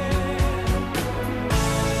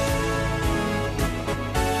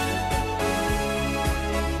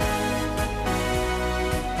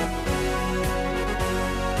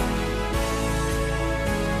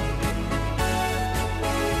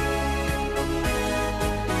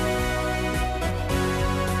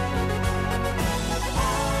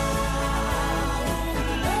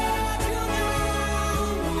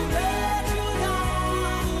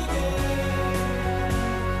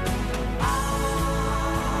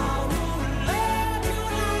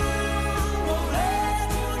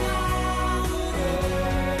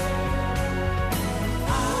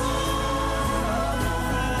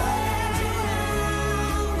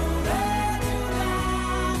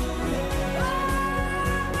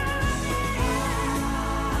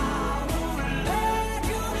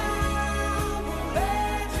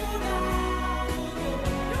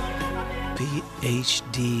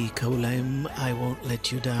PhD, קראו להם I won't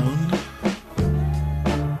let you down.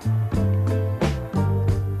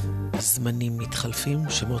 זמנים מתחלפים,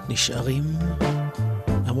 שמות נשארים,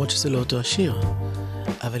 למרות שזה לא אותו השיר.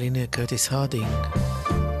 אבל הנה קרטיס הרדינג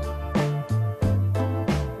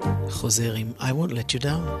חוזר עם I won't let you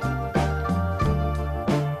down.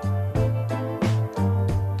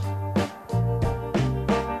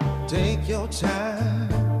 Take your time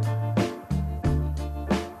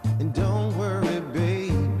and don't worry,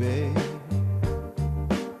 baby.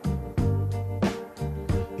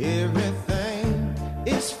 Everything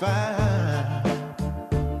is fine,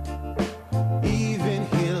 even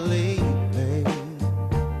here lately.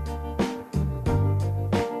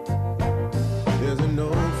 There's no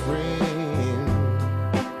friend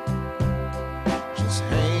just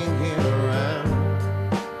hanging around.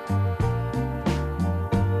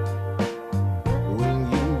 When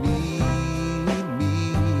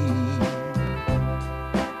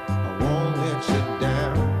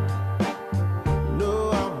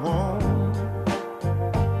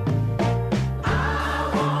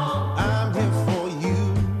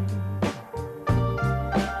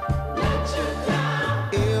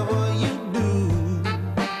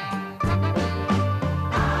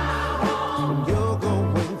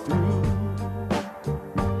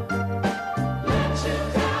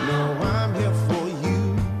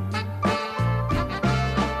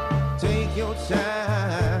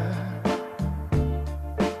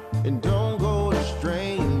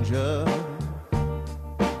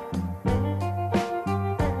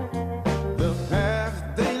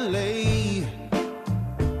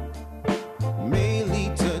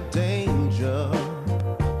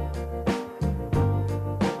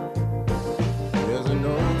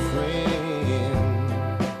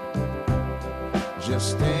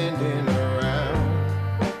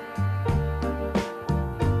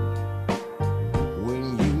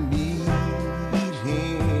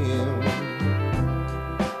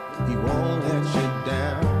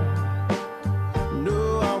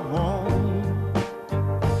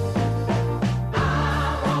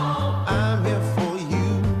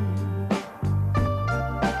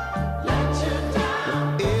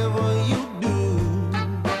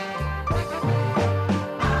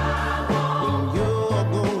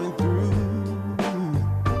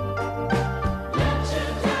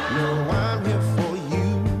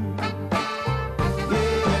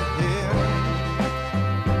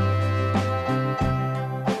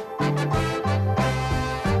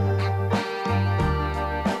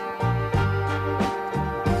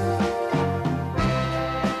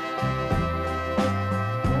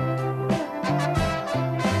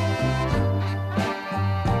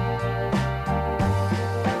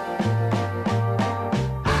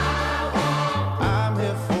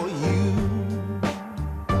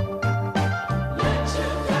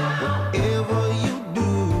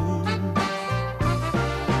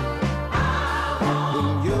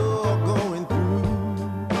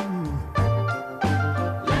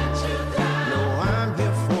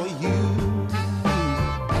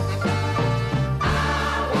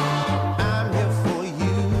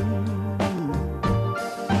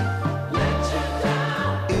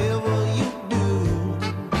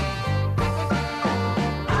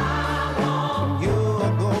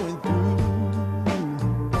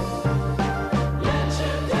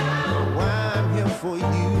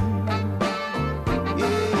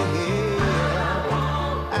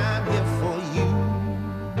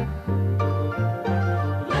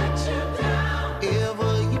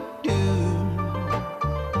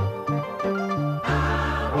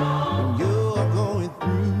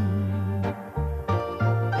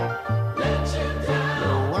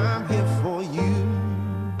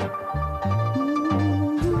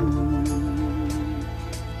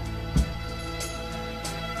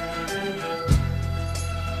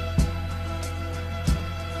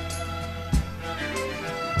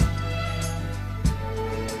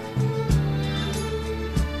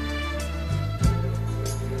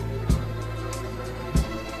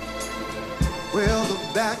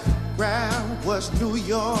background was New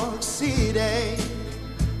York City.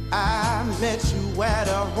 I met you at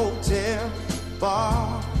a hotel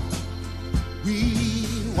bar. We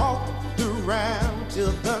walked around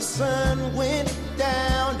till the sun went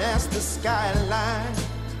down as the skyline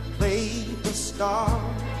played the stars.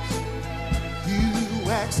 You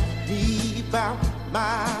asked me about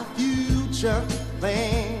my future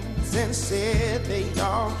plans and said they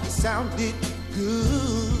all sounded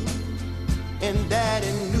good, and that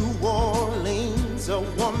in New Orleans a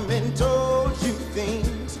woman told you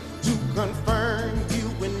things to confirm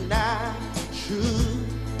you and I should,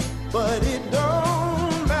 but it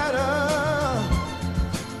don't matter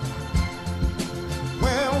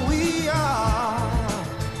where we are,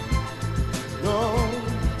 no,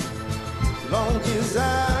 long as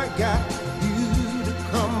I got you to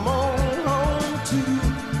come on home to,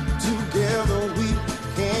 together we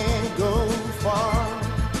can go far.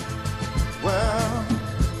 Well,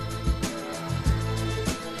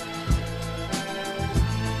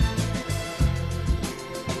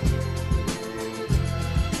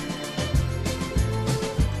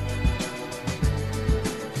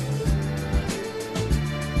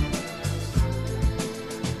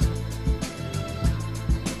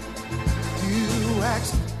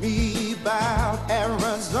 me about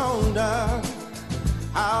Arizona,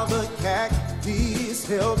 how the cactus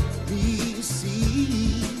helped me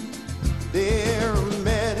see their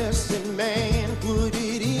medicine man put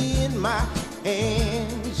it in my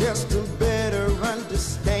hand just to better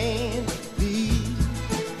understand me.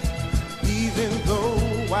 Even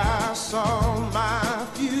though I saw my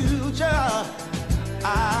future,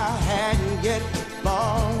 I hadn't yet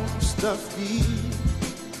lost the fear.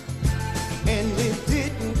 And it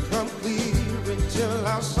didn't come clear until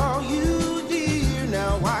I saw you, dear.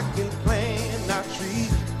 Now I can plant our tree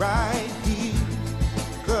right here,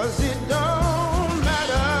 'cause it don't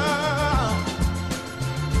matter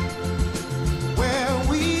where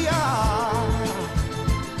we are,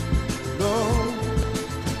 no,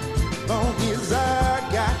 long as I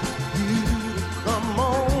got you to come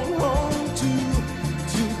on home to,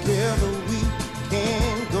 together we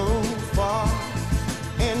can go far.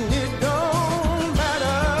 And it don't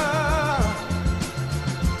matter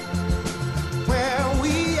where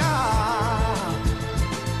we are,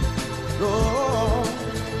 no,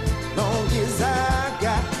 long as I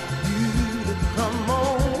got you to come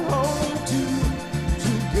on home to,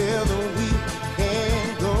 together we can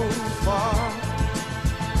go far.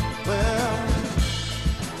 Well,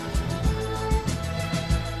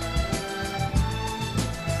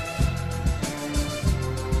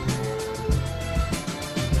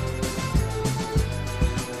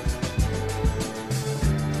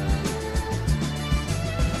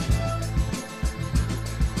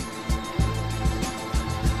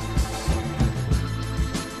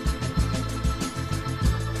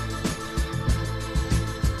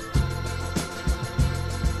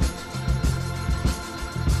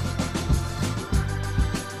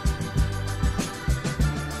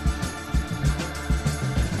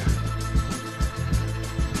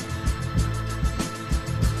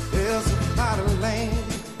 there's a plot of land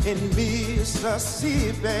in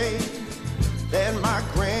Mississippi that my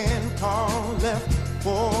grandpa left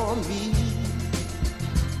for me,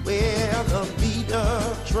 where the beat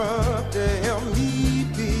of truck to help me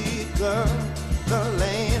pick up the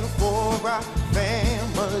land for our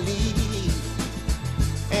family.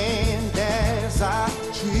 And as our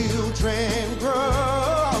children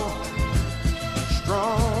grow,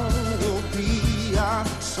 strong will be our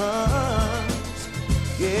sons.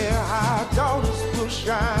 Yeah, our daughters will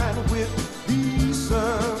shine with peace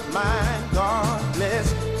of mind. God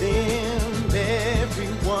bless them,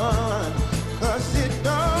 everyone, 'cause it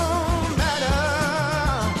don't matter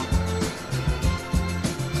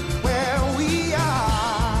where we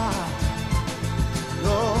are,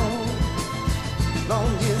 no,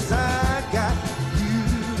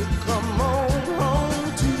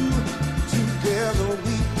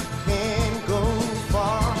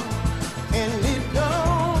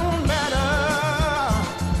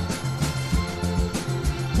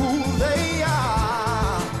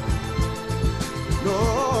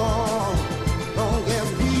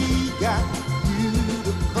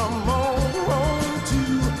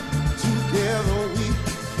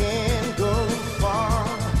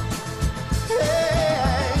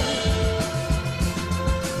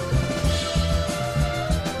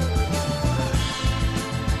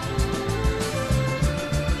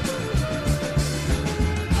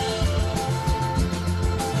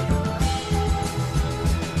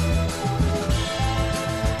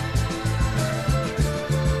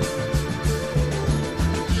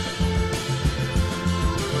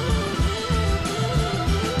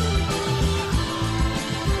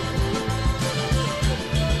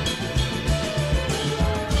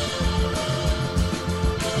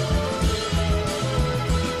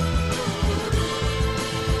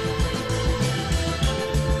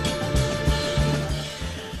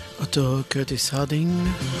 אותו קרטיס הרדינג,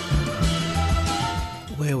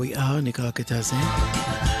 Where We Are נקרא הקטע הזה.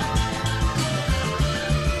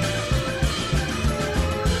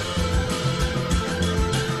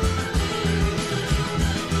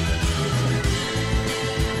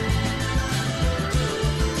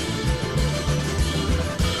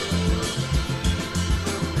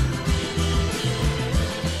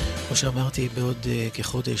 כמו שאמרתי, בעוד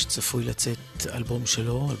כחודש צפוי לצאת אלבום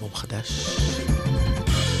שלו, אלבום חדש.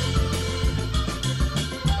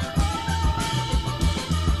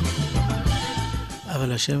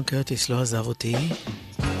 אבל השם קרטיס לא עזב אותי.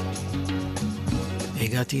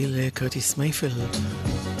 הגעתי לקרטיס מייפילד.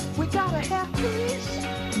 We gotta have peace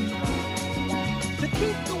to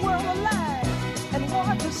keep the world alive and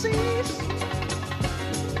war to cease.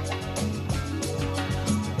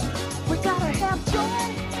 We gotta have joy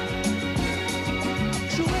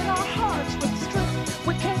to in our hearts with strength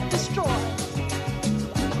we can't destroy.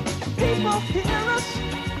 People hear us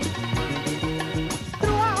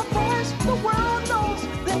through our voice. The world knows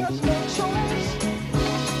there's no choice.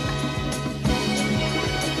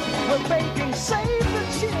 We're begging, save the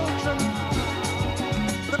children,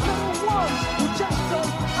 the little ones who just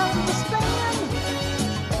don't understand.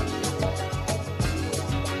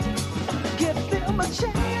 Give them a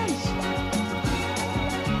chance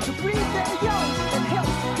to breathe their young and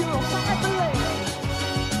help purify the land.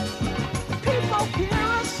 People hear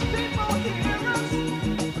us,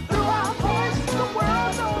 through our voice. The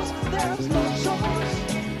world knows there's no choice.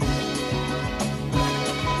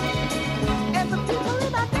 And the people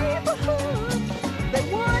in our neighborhood, they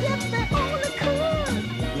would if they only could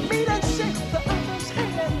meet and shake the other's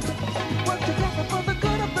hand, work together for the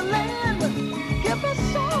good of the land. Give us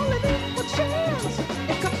all an equal chance.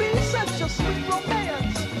 It could be such a sweet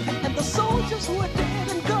romance. And the soldiers who are dead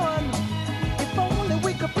and gone, if only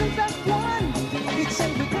we could bring back one, he'd say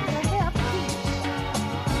we gotta have peace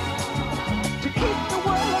to keep the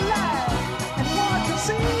world alive and war to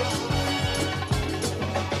cease.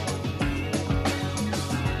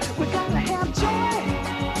 We gotta have joy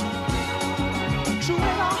to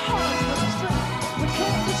in our hearts with strength we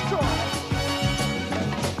can't destroy.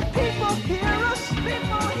 People hear us,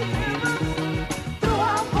 through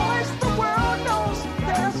our voice. The world knows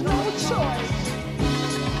there's no choice.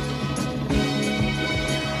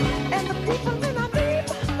 And the people in our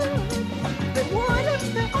neighborhood, they would if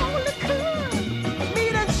they only could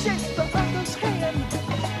meet and shake the other's hand,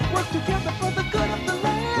 work together for the good of the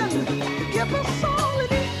land. Give us all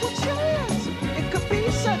an equal chance. It could be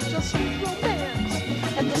such a sweet romance.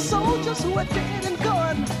 And the soldiers who are dead and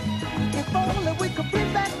gone, if only we could bring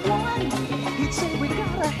back one, he'd say we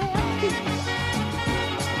gotta have peace.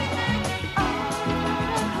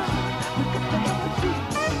 We gotta have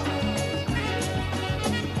peace.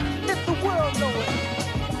 Let the world know it.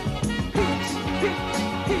 Peace, peace,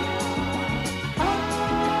 peace.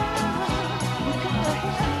 We gotta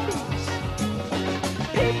have peace.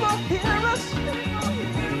 People hear us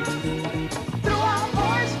through our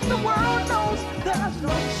voice. The world knows there's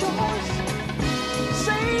no choice.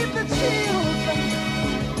 Save the children.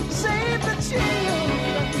 Save the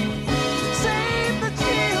children. Save the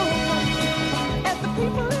children. And the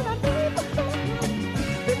people in our neighborhood,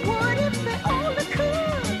 they would if they only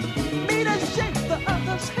could meet and shake the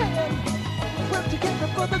other's hand, work together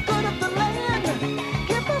for the good of the land.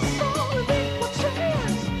 Give us all an equal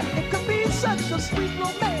chance. It could be such a sweet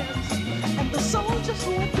romance. And the soldiers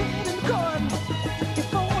who are dead and gone,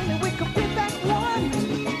 if only we could bring back one,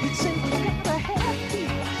 he'd say we gotta have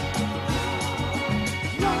peace.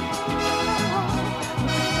 No, we gotta have peace.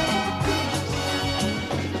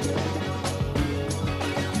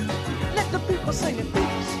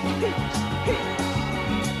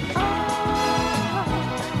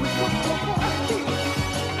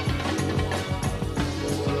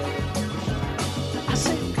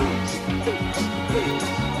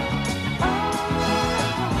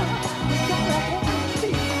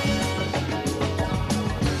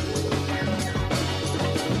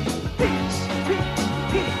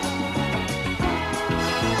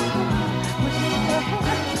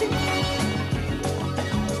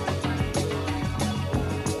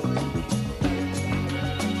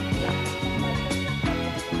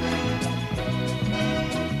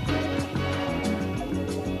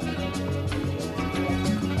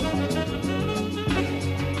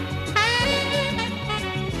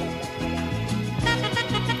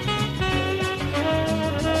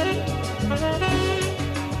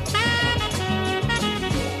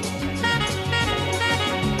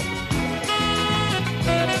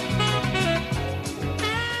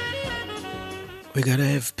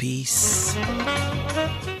 have peace.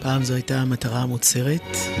 פעם זו הייתה המטרה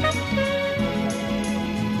המוצהרת.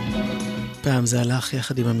 פעם זה הלך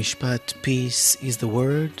יחד עם המשפט Peace is the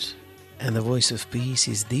word and the voice of peace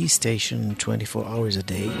is the station 24 hours a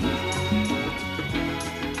day.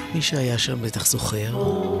 מי שהיה שם בטח זוכר.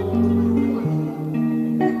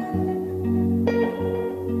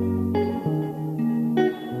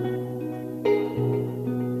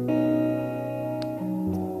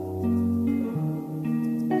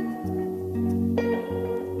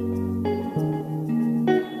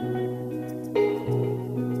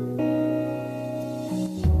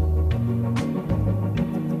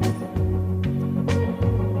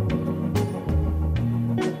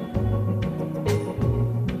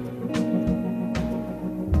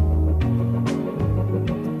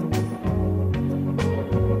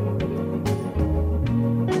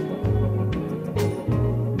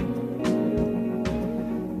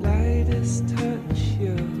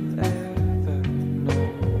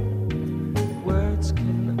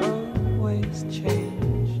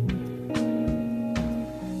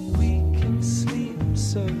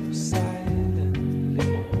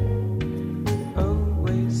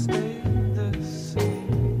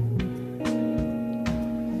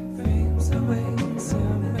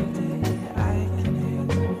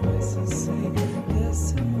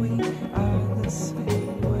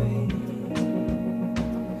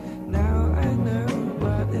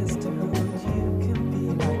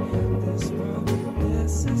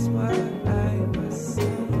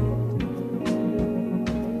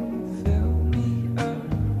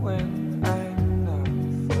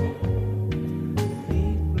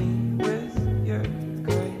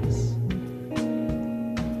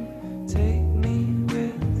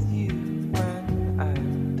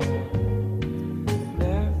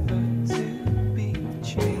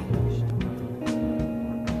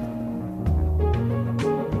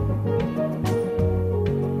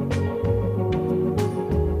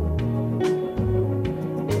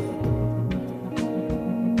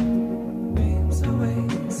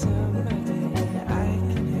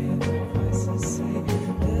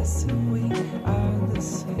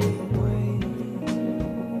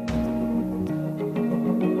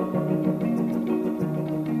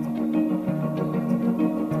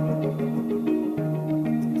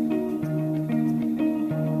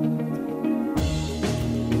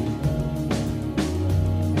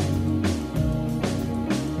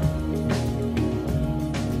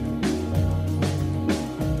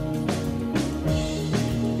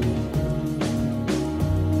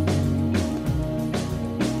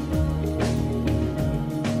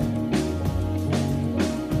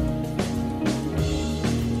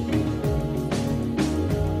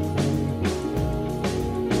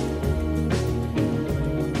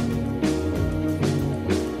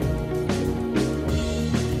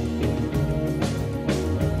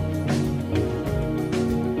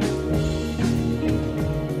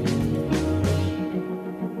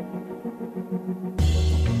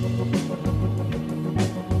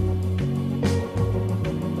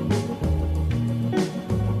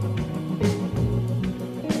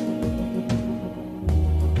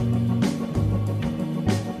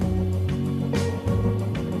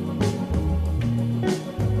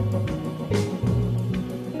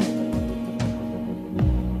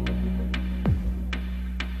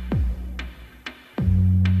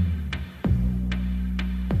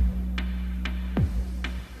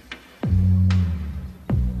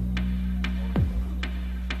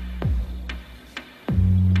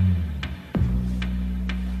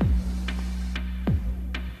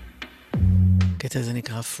 הקטע הזה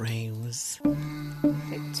נקרא Frames.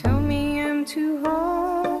 They tell me I'm too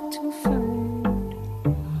hard to find.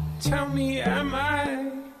 Tell me, am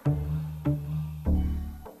I?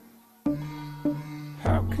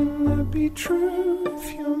 How can that be true if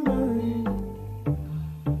you're mine?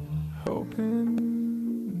 Hoping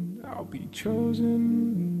I'll be chosen.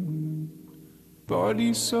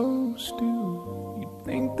 Body so still, you'd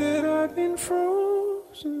think that I've been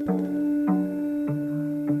frozen.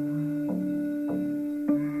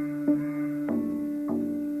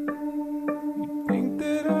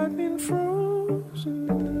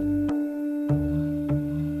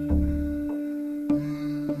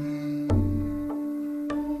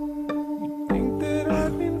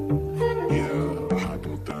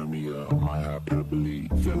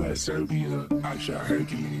 Serbia, I shot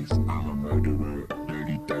Hercules, I'm a murderer,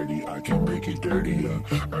 dirty 30, I can make it dirtier,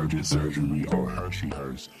 urgent surgery or Hershey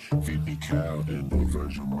hearse, 50 cal in the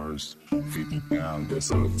Virgin Merce, 50 pound,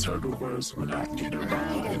 that's a turtle verse, when I get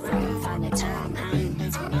around, if I find the time, I ain't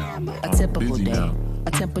busy now, but a typical day,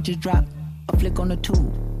 a temperature drop, a flick on the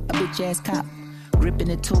tube, a bitch ass cop, gripping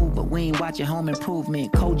the tool, but we ain't watching Home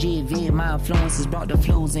Improvement. Koji vid, my influences brought the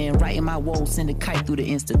flows in. Writing my woes, send a kite through the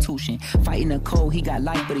institution. Fighting the cold, he got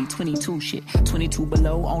life, but he 22 shit. 22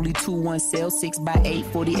 below, only 2-1 cell, 6x8,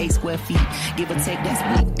 48 square feet. Give or take, that's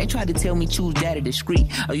weak. They tried to tell me choose daddy discreet.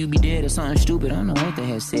 Or you be dead or something stupid, I don't know what they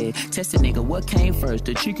had said. Test a nigga, what came first,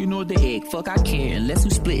 the chicken or the egg? Fuck, I care, unless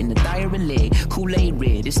we splitting the thigh and leg. Kool-Aid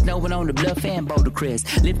red, it's snowing on the bluff and Boulder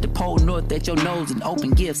Crest. Lift the pole north at your nose and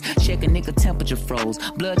open gifts. Check a nigga temperature froze.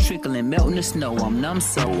 Blood trickling, melting the snow. I'm numb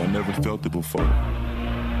so. I never felt it before.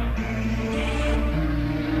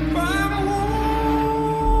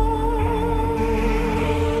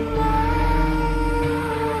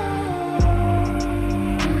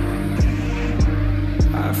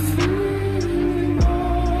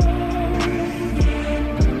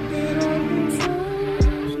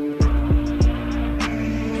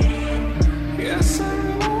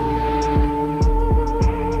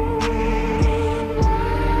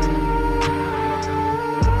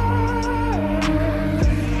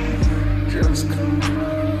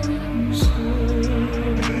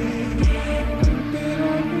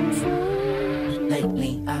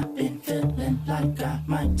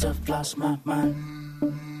 My mind.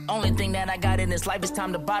 Only thing that I got in this life is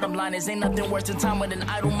time. The bottom line is ain't nothing worse than time with an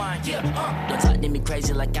idle mind. Yeah, don't talk to me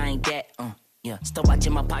crazy like I ain't that. Yeah, stop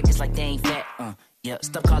watching my pockets like they ain't fat. Yeah,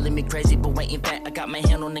 stop calling me crazy, but wait, in fact, I got my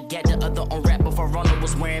hand on the gat, the other on rap before Ronald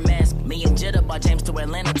was wearing masks. Me and Jetta bought James to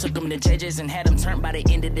Atlanta, took him to JJ's and had him turned by the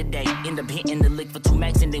end of the day. End up hitting the lick for 2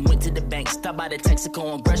 max and then went to the bank. Stopped by the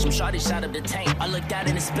Texaco on Gresham, shot up the tank. I looked out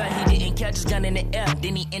in the spot, he didn't catch his gun in the air.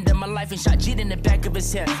 Then he ended my life and shot Jit in the back of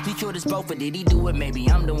his head. He killed us both, but did he do it? Maybe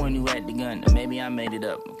I'm the one who had the gun, or maybe I made it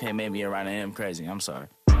up. Okay, maybe around I am crazy, I'm sorry.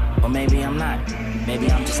 Or maybe I'm not.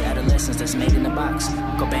 Maybe I'm just adolescence that's made in the box.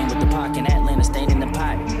 Go bang with the park in Atlanta, stayed in the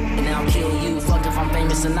pot. And now I'll kill you, fuck if I'm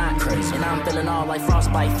famous or not. Crazy. And I'm feeling all like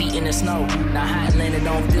frostbite, feet in the snow. Now hot Atlanta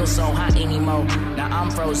don't feel so hot anymore. Now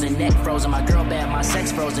I'm frozen, neck frozen. My girl bad, my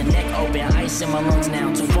sex frozen, neck open. Ice in my lungs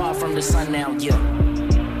now, too far from the sun now, yeah.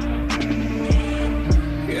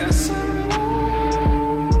 Yes,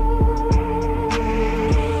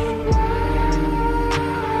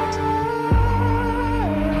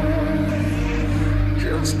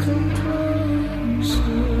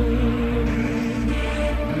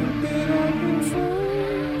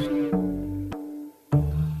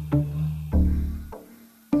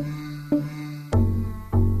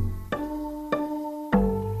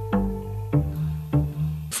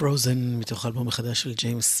 Frozen מתוך אלבום החדש של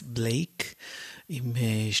ג'יימס בלייק עם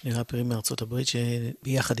שני ראפרים מארצות הברית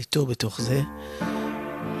שביחד איתו בתוך זה.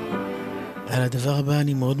 על הדבר הבא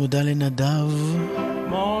אני מאוד מודה לנדב.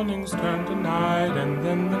 Mornings turn to night and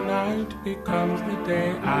then the night becomes the day.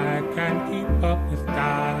 I can't keep up with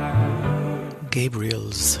time.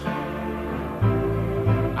 Gabriel's.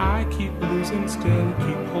 I keep losing still,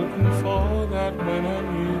 keep hoping for that when a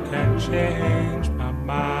new can change my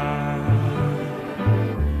mind.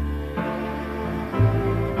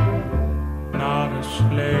 Not a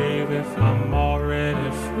slave if I'm already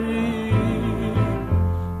free.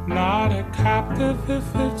 Not a captive if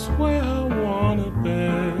it's where I wanna be.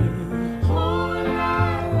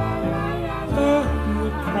 Then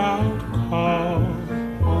the crowd calls.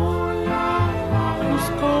 Who's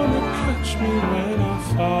gonna catch me when I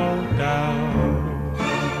fall down?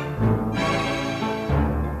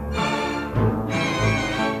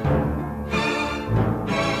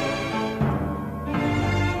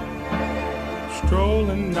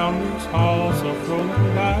 Strolling down these halls of rolling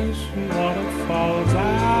dice and waterfalls, I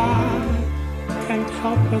can't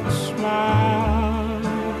help but smile.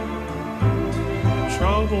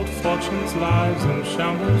 Troubled fortunes, lives and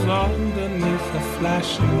shambles underneath the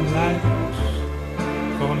flashing lights.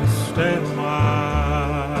 Gonna stay a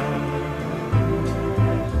while.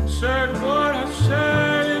 Said what I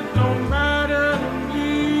said, it don't matter to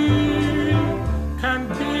me. Can't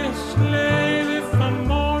be a slave if I'm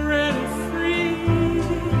already free.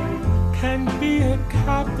 Can't be a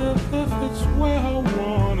captive if it's where I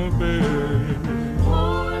wanna be.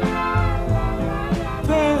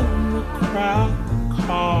 Then the crowd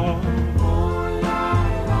calls.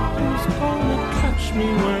 Who's gonna catch me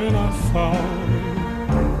when I fall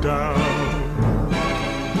down?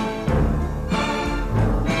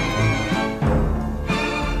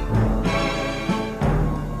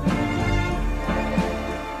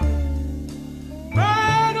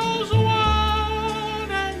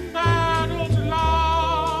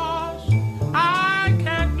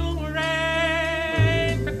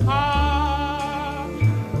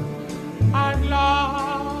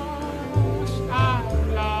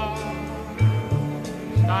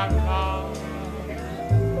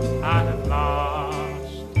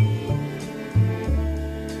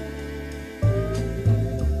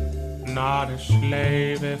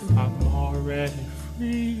 slave if I'm already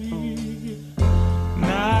free.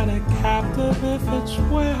 Not a captive if it's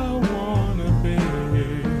where I wanna be.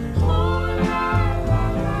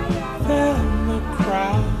 Then the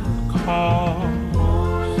crowd calls.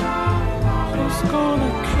 Who's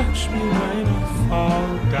gonna catch me when I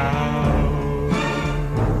fall down?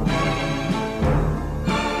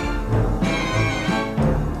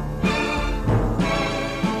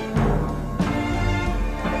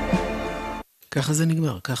 ככה זה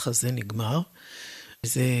נגמר, ככה זה נגמר.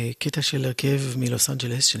 זה קטע של הרכב מלוס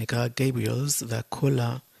אנג'לס שנקרא גייבריאלס, והקול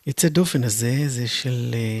היוצא דופן הזה זה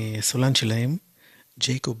של הסולן שלהם,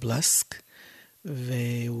 ג'ייקוב בלסק,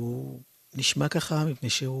 והוא נשמע ככה מפני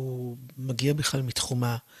שהוא מגיע בכלל מתחום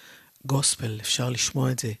הגוספל, אפשר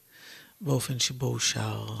לשמוע את זה באופן שבו הוא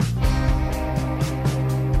שר.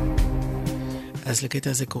 אז לקטע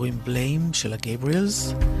הזה קוראים בליים של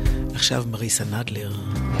הגייבריאלס, עכשיו מריסה נדלר.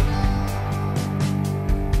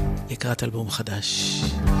 לקראת אלבום חדש.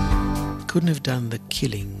 Couldn't have done the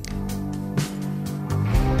killing.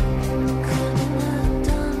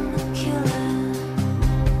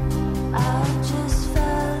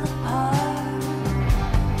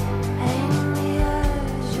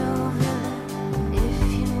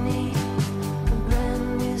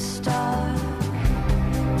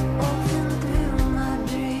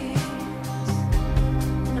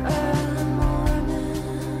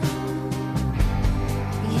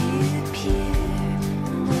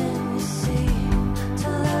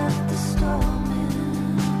 The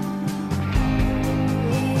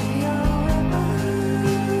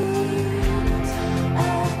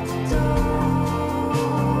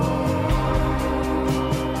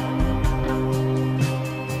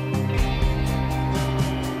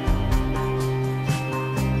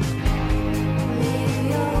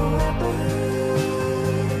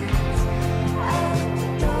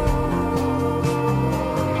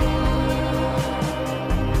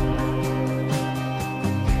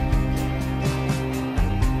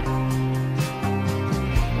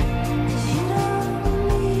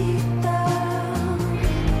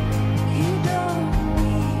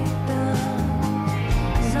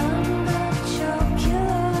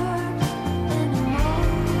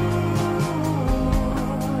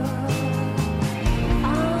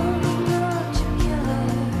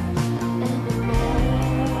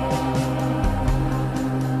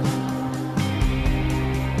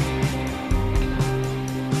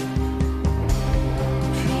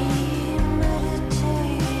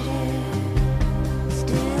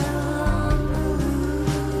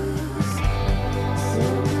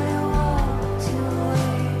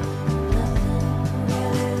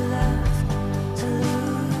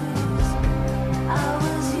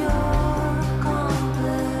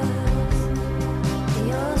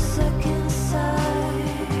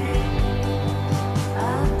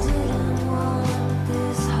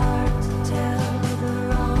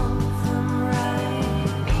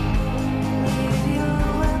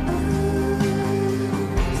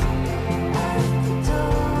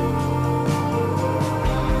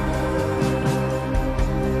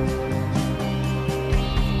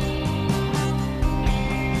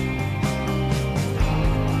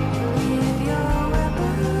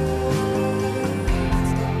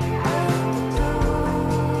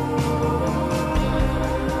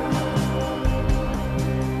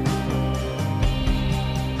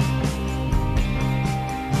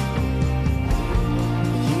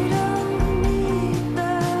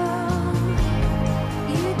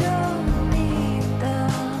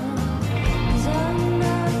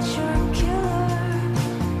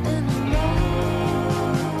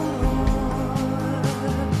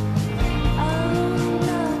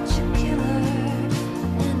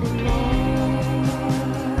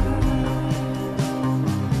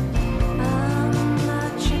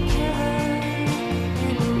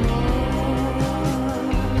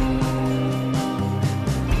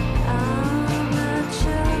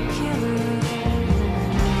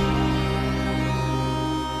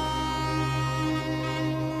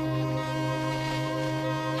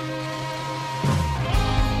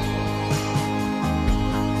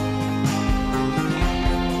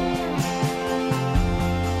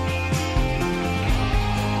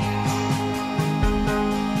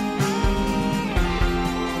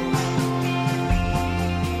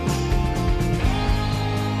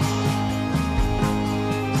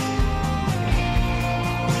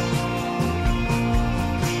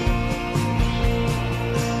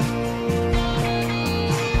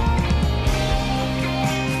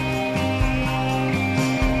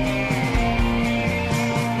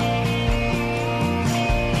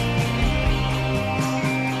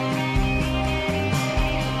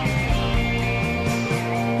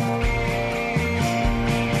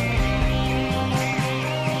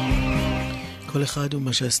כל אחד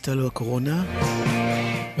ומה שעשתה לו הקורונה.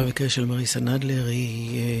 במקרה של מריסה נדלר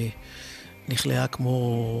היא נכלאה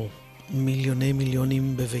כמו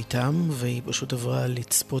מיליונים בביתם, והיא פשוט עברה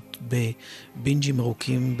לצפות בבינג'ים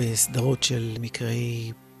ארוכים בסדרות של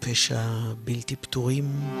מקרי פשע בלתי פתורים.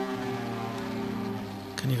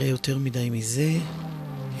 כנראה יותר מדי מזה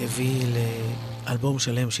הביא לאלבום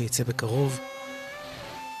שלם שיצא בקרוב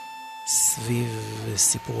סביב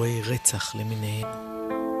סיפורי רצח למיניהם.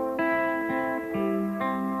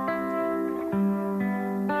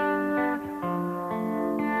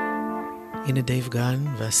 הנה דייב גן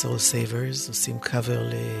והסול סייברס עושים קאבר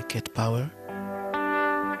לקט פאוור,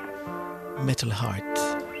 Metal Heart.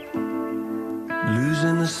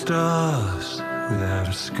 Losing the stars without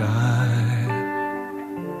a sky,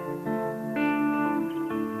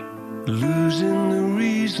 losing the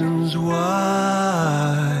reasons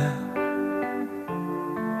why,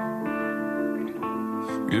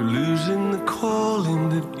 you're losing the calling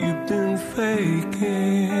that you've been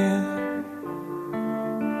faking.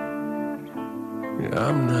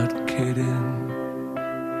 I'm not kidding.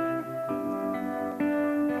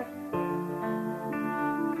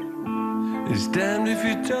 It's damned if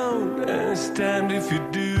you don't, and it's damned if you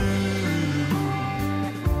do.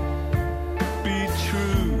 Be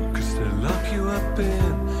true, 'cause they'll lock you up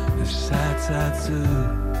in the sad zoo.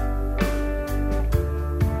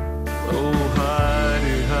 Oh,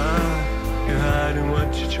 hidey, hide, you're hiding what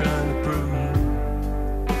you're trying to prove.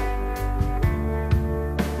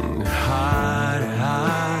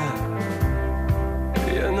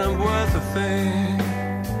 You're not worth a thing.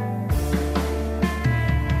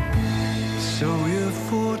 So your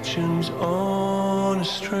fortune's on a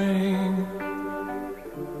string.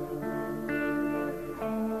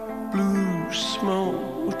 Blue smoke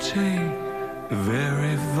will take a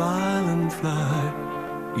very violent flight.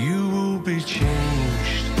 You will be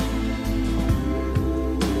changed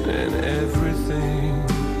and everything.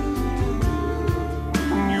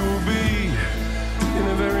 You will be in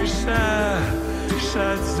a very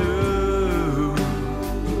sad zoo.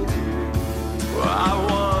 Well, I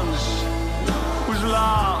once was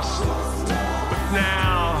lost, but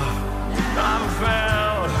now I'm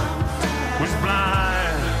found. Was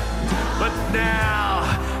blind, but now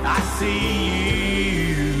I see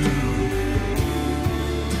you.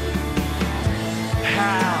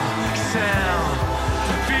 How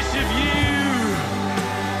selfish of you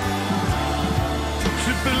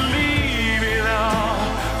to believe in all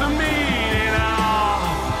the meaning of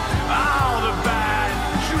all the bad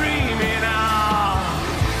dreaming of.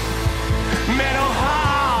 Metal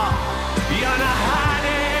heart, you're not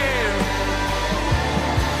hiding.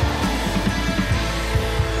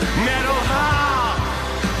 Metal heart,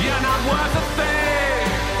 you're not worth a thing.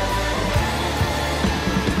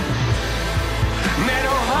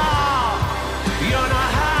 Metal heart, you're not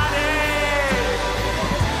hiding.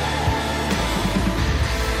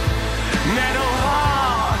 Metal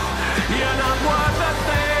heart, you're not worth a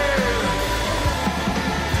thing.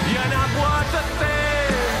 You're not worth a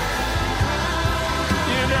thing.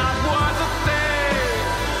 You're not worth a thing.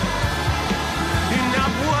 You're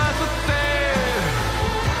not worth a thing.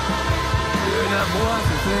 You're not worth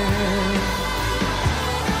a thing.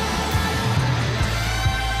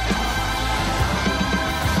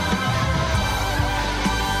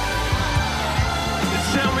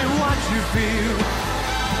 Tell me what you feel.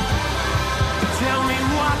 Tell me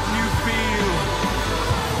what you feel.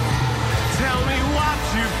 Tell me what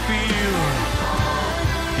you feel.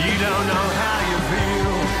 You don't know how you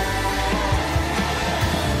feel.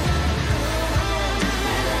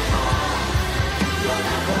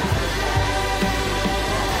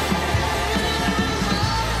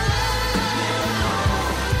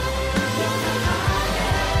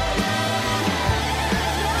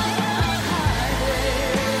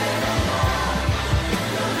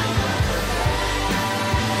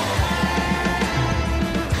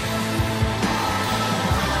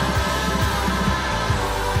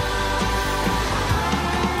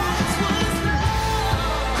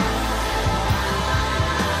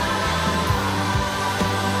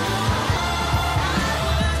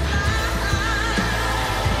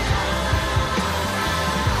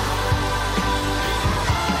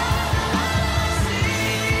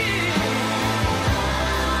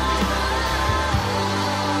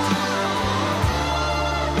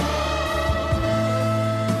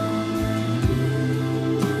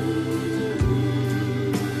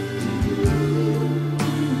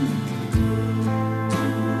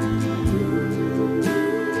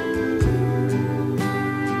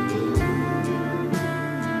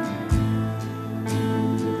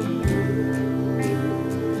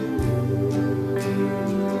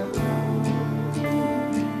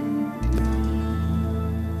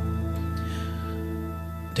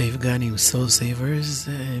 האמריקנים סול סייברס.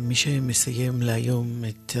 מי שמסיים להיום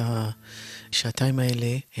את השעתיים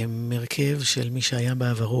האלה הם הרכב של מי שהיה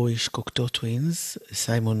בעברו איש קוקטו טווינס,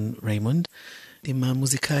 סיימון ריימונד, עם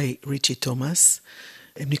המוזיקאי ריצ'י תומאס.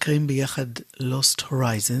 הם נקראים ביחד Lost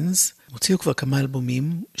Horizons. הוציאו כבר כמה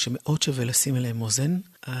אלבומים שמאוד שווה לשים אליהם אוזן.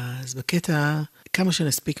 אז בקטע, כמה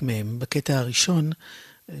שנספיק מהם, בקטע הראשון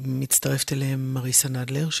מצטרפת אליהם מריסה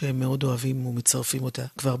נדלר, שהם מאוד אוהבים ומצרפים אותה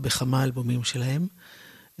כבר בכמה אלבומים שלהם,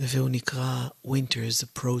 והוא נקרא Winter's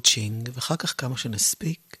Approaching, ואחר כך כמה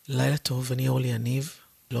שנספיק. לילה טוב, אני אורלי יניב,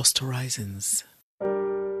 Lost Horizons.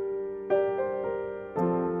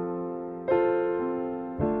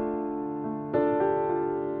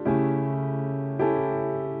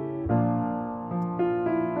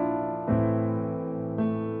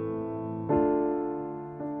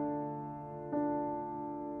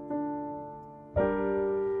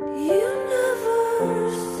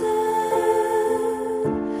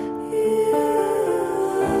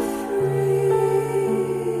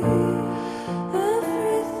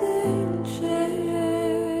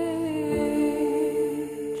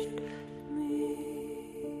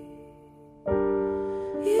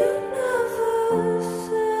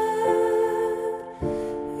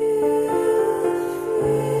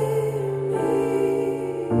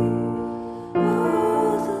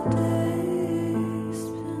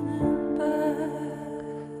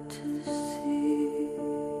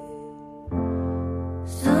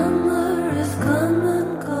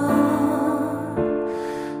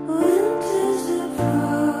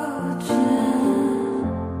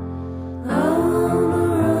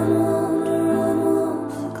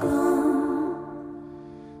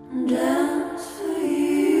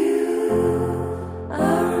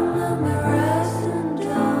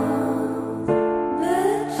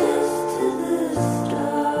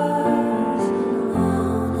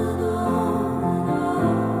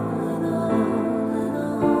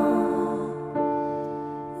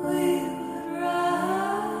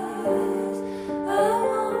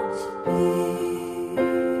 Be